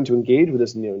 as they're learning to engage with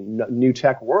this new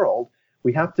tech world.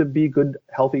 We have to be good,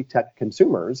 healthy tech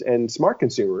consumers and smart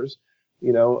consumers.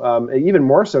 Even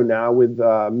more so now with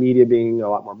media being a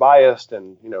lot more biased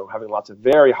and, having lots of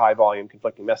very high volume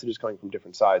conflicting messages coming from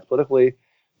different sides politically.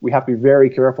 We have to be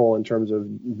very careful in terms of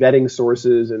vetting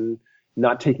sources and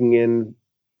not taking in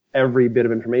every bit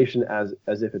of information as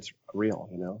if it's real,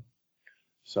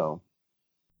 So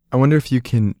I wonder if you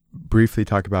can briefly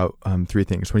talk about three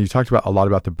things. When you talked about a lot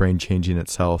about the brain changing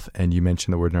itself, and you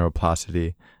mentioned the word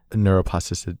neuroplasticity,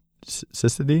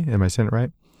 am I saying it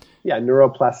right? Yeah,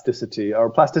 neuroplasticity. Or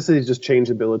plasticity is just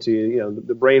changeability.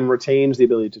 The brain retains the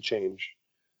ability to change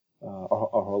our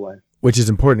whole life. Which is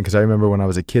important because I remember when I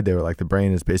was a kid, they were like, the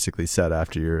brain is basically set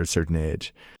after you're a certain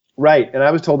age. Right, and I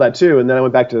was told that too. And then I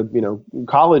went back to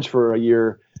college for a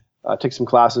year, took some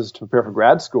classes to prepare for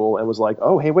grad school, and was like,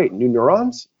 oh, hey, wait, new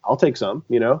neurons? I'll take some.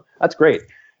 That's great.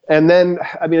 And then,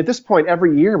 at this point,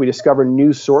 every year we discover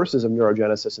new sources of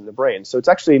neurogenesis in the brain. So it's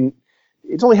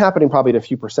only happening probably at a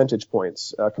few percentage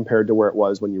points compared to where it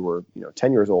was when you were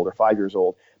 10 years old or 5 years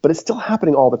old, but it's still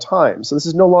happening all the time. So this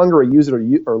is no longer a use it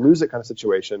or lose it kind of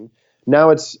situation. Now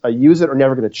it's a use it or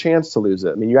never get a chance to lose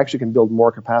it. You actually can build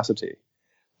more capacity.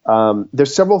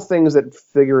 There's several things that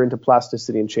figure into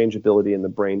plasticity and changeability in the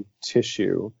brain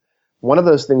tissue. One of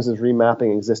those things is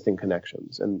remapping existing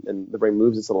connections, and the brain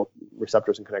moves its little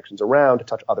receptors and connections around to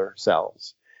touch other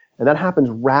cells. And that happens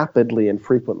rapidly and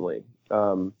frequently.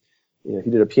 If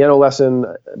you did a piano lesson,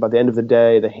 by the end of the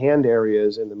day, the hand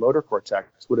areas and the motor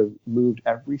cortex would have moved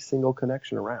every single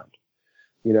connection around.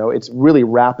 It's really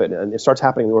rapid, and it starts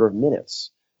happening in the order of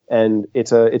minutes. And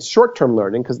it's short-term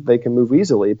learning because they can move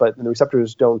easily, but the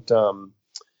receptors don't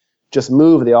just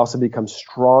move. They also become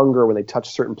stronger when they touch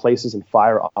certain places and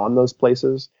fire on those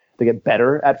places. They get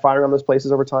better at firing on those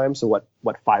places over time. So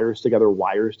what fires together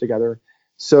wires together.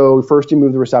 So first you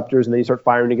move the receptors, and then you start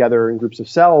firing together in groups of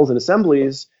cells and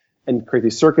assemblies and create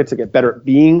these circuits that get better at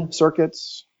being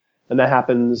circuits. And that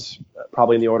happens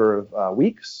probably in the order of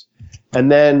weeks.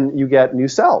 And then you get new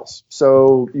cells.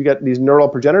 So you get these neural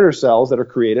progenitor cells that are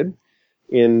created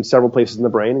in several places in the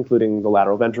brain, including the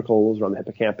lateral ventricles, around the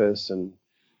hippocampus, and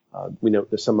we know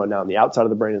there's some now on the outside of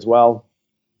the brain as well.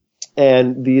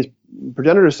 And these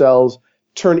progenitor cells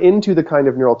turn into the kind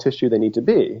of neural tissue they need to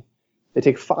be. They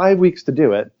take 5 weeks to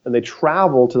do it, and they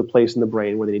travel to the place in the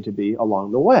brain where they need to be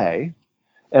along the way,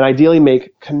 and ideally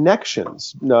make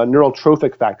connections, neural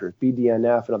trophic factors,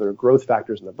 BDNF and other growth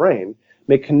factors in the brain,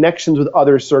 make connections with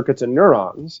other circuits and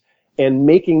neurons, and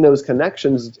making those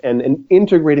connections and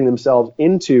integrating themselves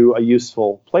into a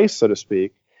useful place, so to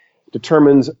speak,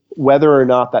 determines whether or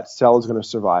not that cell is going to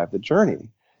survive the journey.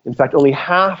 In fact, only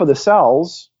half of the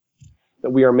cells that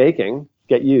we are making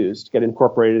get used, get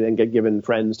incorporated, and get given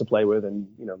friends to play with and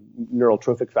neural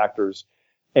trophic factors,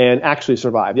 and actually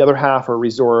survive. The other half are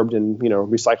resorbed and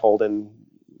recycled and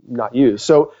not used.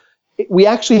 So we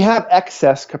actually have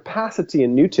excess capacity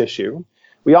in new tissue.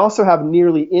 We also have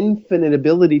nearly infinite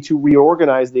ability to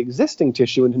reorganize the existing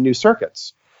tissue into new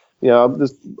circuits.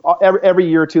 Every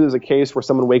year or two there's a case where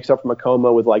someone wakes up from a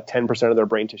coma with like 10% of their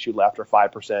brain tissue left or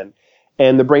 5%,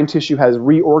 and the brain tissue has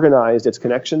reorganized its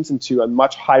connections into a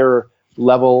much higher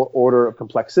level order of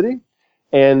complexity.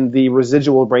 And the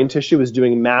residual brain tissue is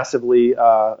doing massively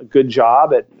a good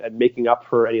job at making up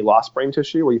for any lost brain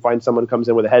tissue, where you find someone comes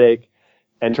in with a headache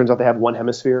and turns out they have one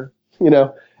hemisphere,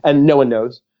 and no one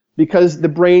knows. Because the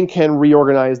brain can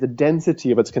reorganize the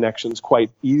density of its connections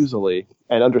quite easily.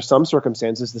 And under some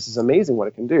circumstances, this is amazing what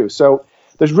it can do. So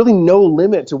there's really no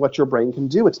limit to what your brain can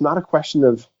do. It's not a question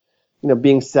of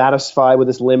being satisfied with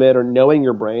this limit or knowing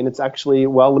your brain. It's actually,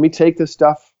 well, let me take this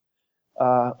stuff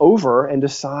over and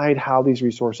decide how these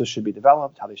resources should be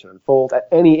developed, how they should unfold at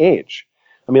any age.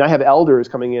 I mean, I have elders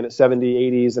coming in at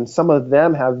 70, 80s, and some of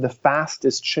them have the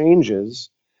fastest changes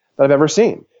that I've ever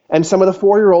seen. And some of the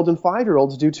 4-year-olds and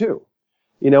 5-year-olds do too.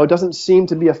 It doesn't seem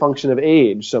to be a function of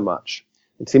age so much.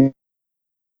 It seems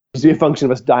to be a function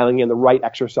of us dialing in the right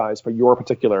exercise for your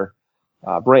particular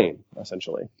brain,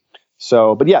 essentially.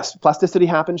 So, but yes, plasticity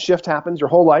happens, shift happens your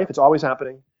whole life. It's always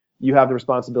happening. You have the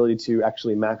responsibility to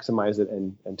actually maximize it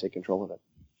and take control of it.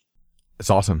 It's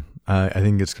awesome. I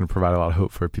think it's going to provide a lot of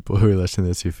hope for people who are listening to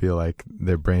this who feel like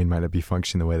their brain might not be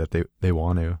functioning the way that they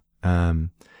want to.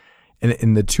 And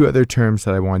in the two other terms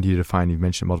that I wanted you to define, you've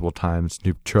mentioned multiple times,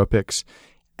 nootropics,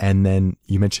 and then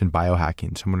you mentioned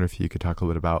biohacking. So I wonder if you could talk a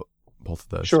little bit about both of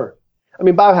those. Sure. I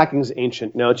mean, biohacking is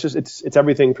ancient. It's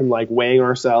everything from like weighing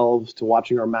ourselves to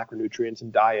watching our macronutrients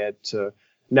and diet to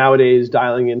nowadays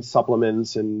dialing in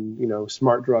supplements and,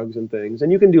 smart drugs and things.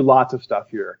 And you can do lots of stuff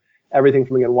here. Everything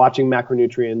from, again, watching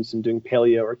macronutrients and doing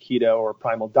paleo or keto or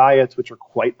primal diets, which are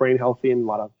quite brain healthy, and a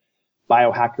lot of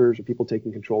biohackers or people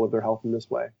taking control of their health in this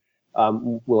way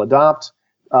will adopt.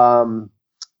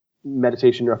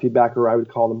 Meditation, neurofeedback, or I would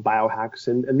call them biohacks.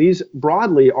 And these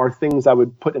broadly are things I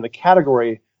would put in the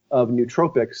category of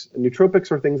nootropics. And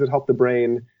nootropics are things that help the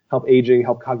brain, help aging,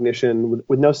 help cognition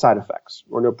with no side effects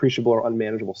or no appreciable or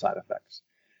unmanageable side effects.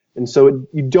 And so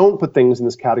you don't put things in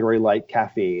this category like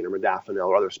caffeine or modafinil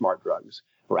or other smart drugs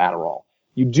or Adderall.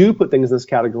 You do put things in this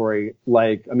category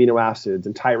like amino acids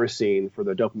and tyrosine for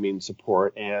the dopamine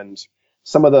support, and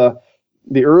some of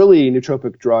the early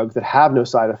nootropic drugs that have no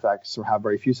side effects or have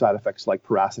very few side effects, like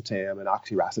piracetam and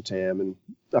oxiracetam and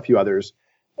a few others.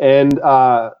 And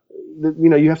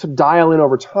you have to dial in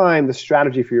over time the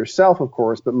strategy for yourself, of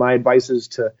course, but my advice is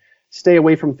to stay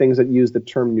away from things that use the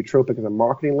term nootropic as a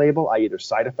marketing label, i.e. there's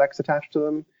side effects attached to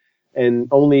them, and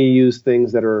only use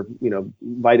things that are,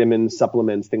 vitamins,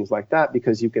 supplements, things like that,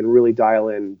 because you can really dial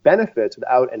in benefits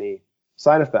without any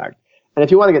side effect. And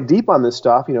if you want to get deep on this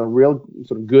stuff, real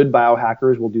sort of good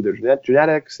biohackers will do their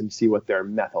genetics and see what their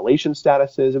methylation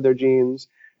status is of their genes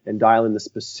and dial in the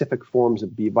specific forms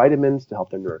of B vitamins to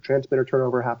help their neurotransmitter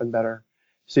turnover happen better.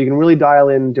 So you can really dial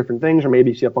in different things, or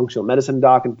maybe see a functional medicine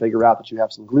doc and figure out that you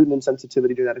have some gluten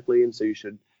insensitivity genetically, and so you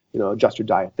should, adjust your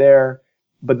diet there.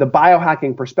 But the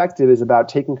biohacking perspective is about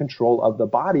taking control of the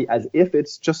body as if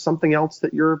it's just something else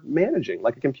that you're managing,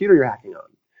 like a computer you're hacking on.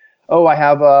 Oh, I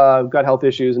have gut health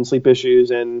issues and sleep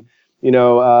issues and,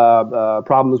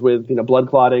 problems with, blood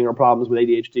clotting or problems with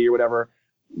ADHD or whatever.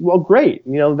 Well, great.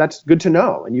 That's good to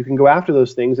know. And you can go after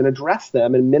those things and address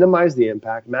them and minimize the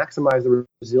impact, maximize the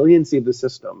resiliency of the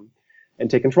system, and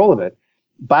take control of it.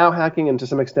 Biohacking, and to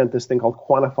some extent this thing called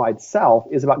quantified self,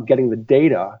 is about getting the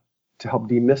data to help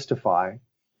demystify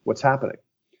what's happening.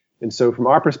 And so from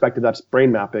our perspective, that's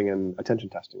brain mapping and attention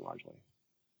testing largely.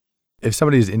 If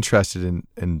somebody is interested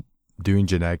in doing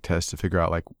genetic tests to figure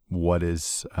out like what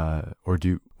is, or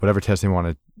do whatever testing they want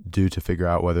to do to figure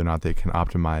out whether or not they can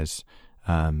optimize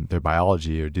their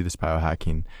biology or do this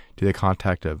biohacking, do they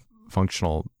contact a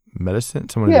functional medicine?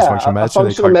 Someone who does functional medicine? A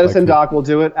functional medicine doc will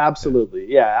do it.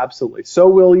 Absolutely. Yeah, absolutely.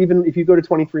 So even if you go to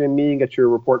 23andMe and get your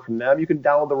report from them, you can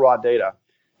download the raw data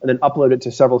and then upload it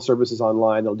to several services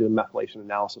online. They'll do a methylation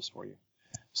analysis for you.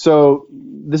 So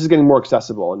this is getting more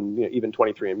accessible, and even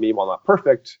 23andMe, while not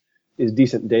perfect, is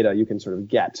decent data you can sort of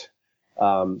get.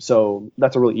 So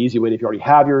that's a really easy way if you already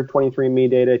have your 23andMe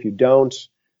data. If you don't,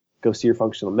 go see your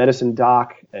functional medicine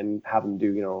doc and have them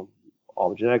do, all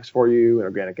the genetics for you and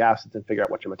organic acids and figure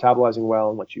out what you're metabolizing well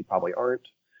and what you probably aren't.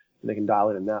 And they can dial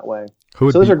it in that way.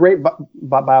 So those are great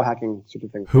biohacking sort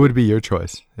of things. Who would be your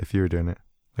choice if you were doing it?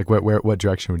 Like what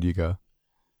direction would you go?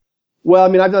 Well, I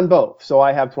mean, I've done both. So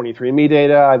I have 23andMe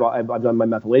data. I've done my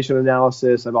methylation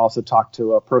analysis. I've also talked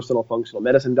to a personal functional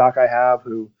medicine doc I have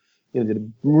who, did a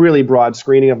really broad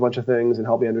screening of a bunch of things and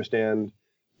helped me understand,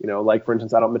 like, for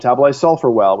instance, I don't metabolize sulfur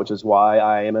well, which is why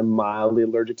I am mildly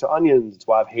allergic to onions. It's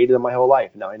why I've hated them my whole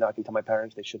life. Now I know I can tell my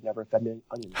parents they should never have fed me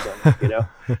onions,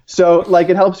 So, like,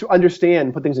 it helps you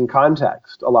understand, put things in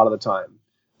context a lot of the time,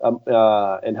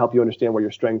 and help you understand where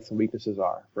your strengths and weaknesses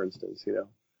are, for instance,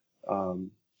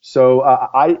 So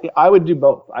I would do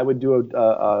both. I would do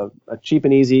a cheap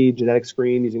and easy genetic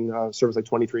screen using a service like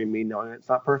 23andMe, knowing it's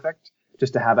not perfect,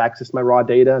 just to have access to my raw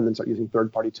data and then start using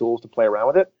third-party tools to play around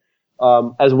with it,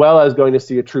 as well as going to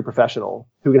see a true professional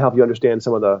who can help you understand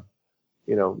some of the,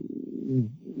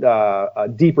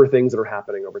 deeper things that are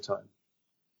happening over time.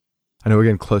 I know we're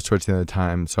getting close towards the end of the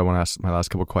time, so I want to ask my last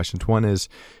couple of questions. One is,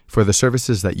 for the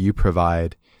services that you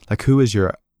provide, like, who is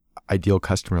your ideal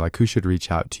customer? Like, who should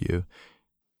reach out to you?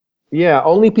 Yeah,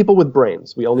 only people with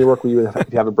brains. We only work with you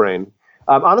if you have a brain.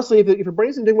 Honestly, if your brain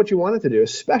isn't doing what you want it to do,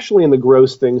 especially in the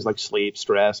gross things like sleep,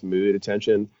 stress, mood,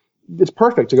 attention, it's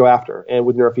perfect to go after. And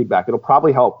with neurofeedback, it'll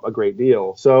probably help a great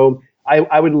deal. So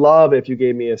I would love if you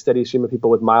gave me a steady stream of people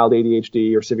with mild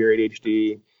ADHD or severe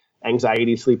ADHD,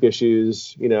 anxiety, sleep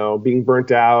issues, being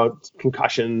burnt out,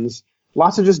 concussions,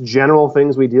 lots of just general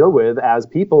things we deal with as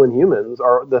people and humans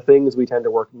are the things we tend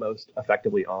to work most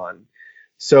effectively on.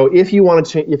 So if you want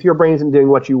to change, if your brain isn't doing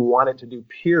what you want it to do,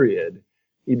 period,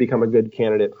 you become a good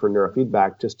candidate for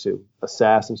neurofeedback, just to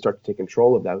assess and start to take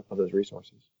control of those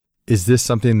resources. Is this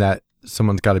something that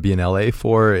someone's got to be in LA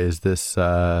for? Is this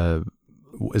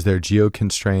is there geo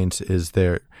constraints? Is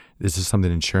this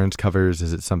something insurance covers?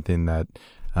 Is it something that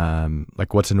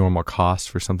what's a normal cost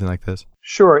for something like this?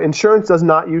 Sure. Insurance does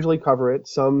not usually cover it.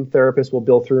 Some therapists will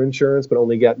bill through insurance, but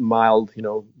only get mild,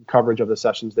 coverage of the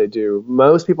sessions they do.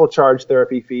 Most people charge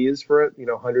therapy fees for it,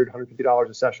 $100, $150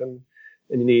 a session.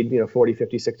 And you need, 40,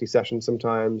 50, 60 sessions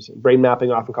sometimes. Brain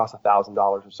mapping often costs $1,000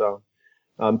 or so.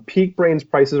 Peak Brain's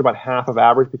prices are about half of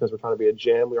average because we're trying to be a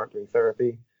gym. We aren't doing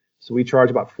therapy. So we charge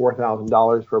about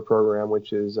 $4,000 for a program,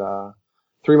 which is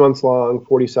 3 months long,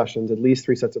 40 sessions, at least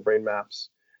 3 sets of brain maps.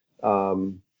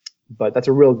 But that's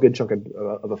a real good chunk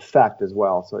of effect as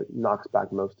well. So it knocks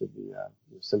back most of the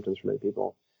symptoms for many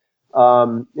people.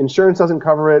 Insurance doesn't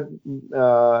cover it,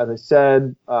 as I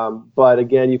said. But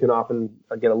again, you can often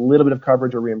get a little bit of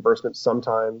coverage or reimbursement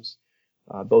sometimes,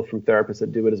 both from therapists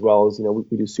that do it as well as,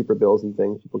 we do super bills and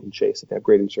things people can chase if they have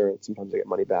great insurance. Sometimes they get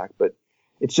money back, but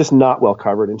it's just not well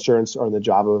covered. Insurance are in the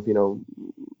job of,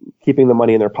 keeping the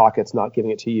money in their pockets, not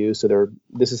giving it to you. So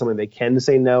this is something they can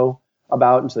say no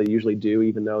about, and so they usually do,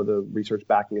 even though the research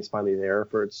backing is finally there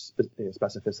for its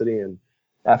specificity and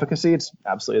efficacy. It's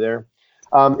absolutely there.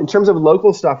 In terms of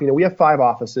local stuff, we have 5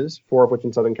 offices, 4 of which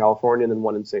in Southern California, and then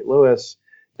 1 in St. Louis.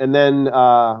 And then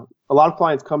a lot of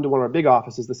clients come to one of our big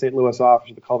offices, the St. Louis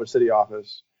office or the Culver City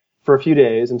office, for a few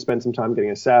days and spend some time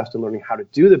getting assessed and learning how to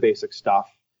do the basic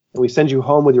stuff. And we send you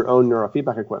home with your own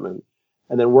neurofeedback equipment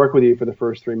and then work with you for the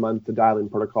first 3 months to dial in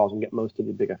protocols and get most of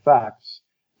the big effects.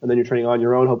 And then you're training on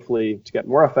your own, hopefully, to get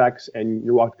more effects, and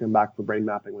you're welcome to come back for brain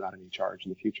mapping without any charge in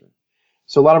the future.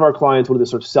 So a lot of our clients will do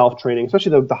this sort of self-training,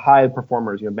 especially the high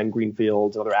performers, Ben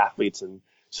Greenfield and other athletes and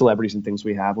celebrities and things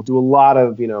we have. We'll do a lot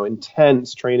of,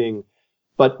 intense training,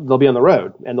 but they'll be on the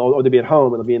road, or they'll be at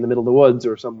home, and they'll be in the middle of the woods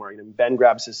or somewhere. Ben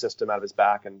grabs his system out of his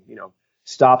back and,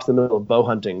 stops in the middle of bow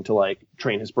hunting to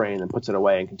train his brain and puts it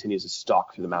away and continues to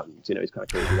stalk through the mountains. He's kind of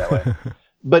crazy that way.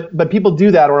 But people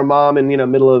do that, or a mom in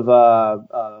middle of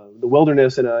the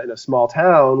wilderness in a small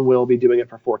town will be doing it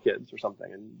for 4 kids or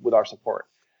something, and with our support.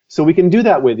 So we can do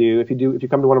that with you if you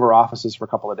come to one of our offices for a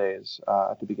couple of days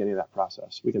at the beginning of that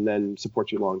process. We can then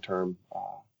support you long term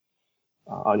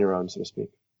on your own, so to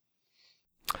speak.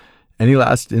 Any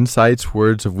last insights,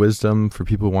 words of wisdom for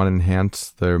people who want to enhance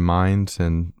their minds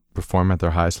and perform at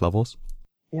their highest levels?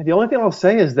 Yeah, the only thing I'll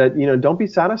say is that, don't be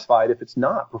satisfied if it's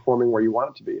not performing where you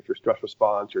want it to be. If your stress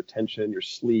response, your attention, your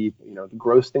sleep, the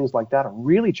gross things like that are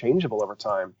really changeable over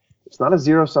time. It's not a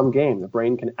zero-sum game. The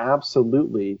brain can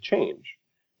absolutely change.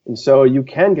 And so you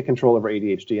can get control over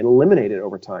ADHD and eliminate it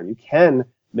over time. You can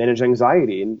manage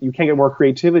anxiety, and you can get more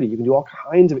creativity. You can do all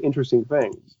kinds of interesting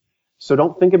things. So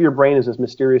don't think of your brain as this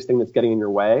mysterious thing that's getting in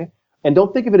your way. And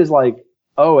don't think of it as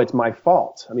oh, it's my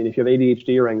fault. I mean, if you have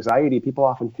ADHD or anxiety, people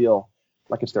often feel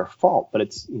like it's their fault, but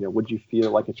it's, would you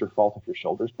feel like it's your fault if your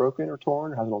shoulder's broken or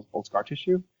torn or has an old scar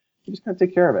tissue? You just kind of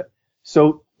take care of it.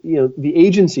 So, the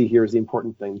agency here is the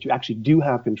important thing. You actually do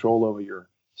have control over your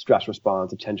stress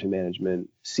response, attention management,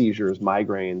 seizures,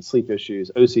 migraines, sleep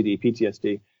issues, OCD,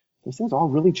 PTSD. Those things all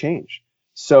really change.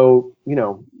 So,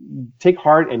 take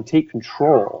heart and take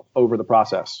control over the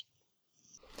process.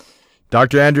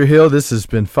 Dr. Andrew Hill, this has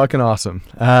been fucking awesome.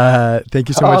 Thank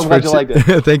you so much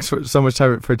thanks so much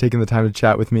for taking the time to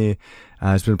chat with me.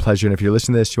 It's been a pleasure. And if you're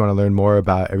listening to this, you want to learn more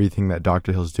about everything that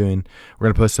Dr. Hill's doing, we're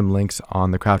going to post some links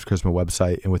on the Craft Charisma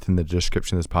website and within the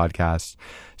description of this podcast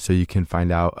so you can find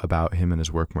out about him and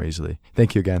his work more easily.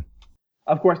 Thank you again.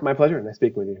 Of course, my pleasure. Nice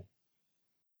speaking with you.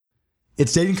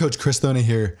 It's dating coach Chris Thona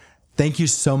here. Thank you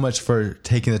so much for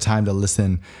taking the time to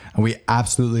listen. And we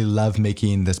absolutely love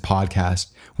making this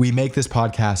podcast. We make this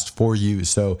podcast for you.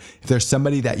 So if there's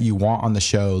somebody that you want on the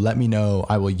show, let me know.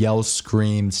 I will yell,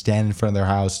 scream, stand in front of their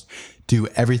house, do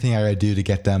everything I gotta do to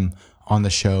get them on the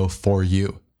show for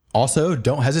you. Also,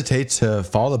 don't hesitate to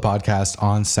follow the podcast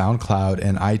on SoundCloud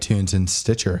and iTunes and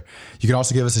Stitcher. You can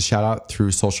also give us a shout out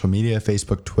through social media,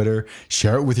 Facebook, Twitter,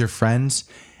 share it with your friends.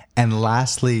 And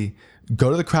lastly,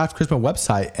 go to the Craft Charisma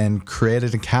website and create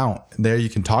an account. There you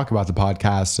can talk about the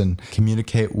podcast and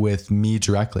communicate with me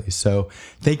directly. So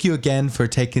thank you again for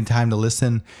taking time to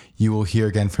listen. You will hear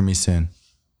again from me soon.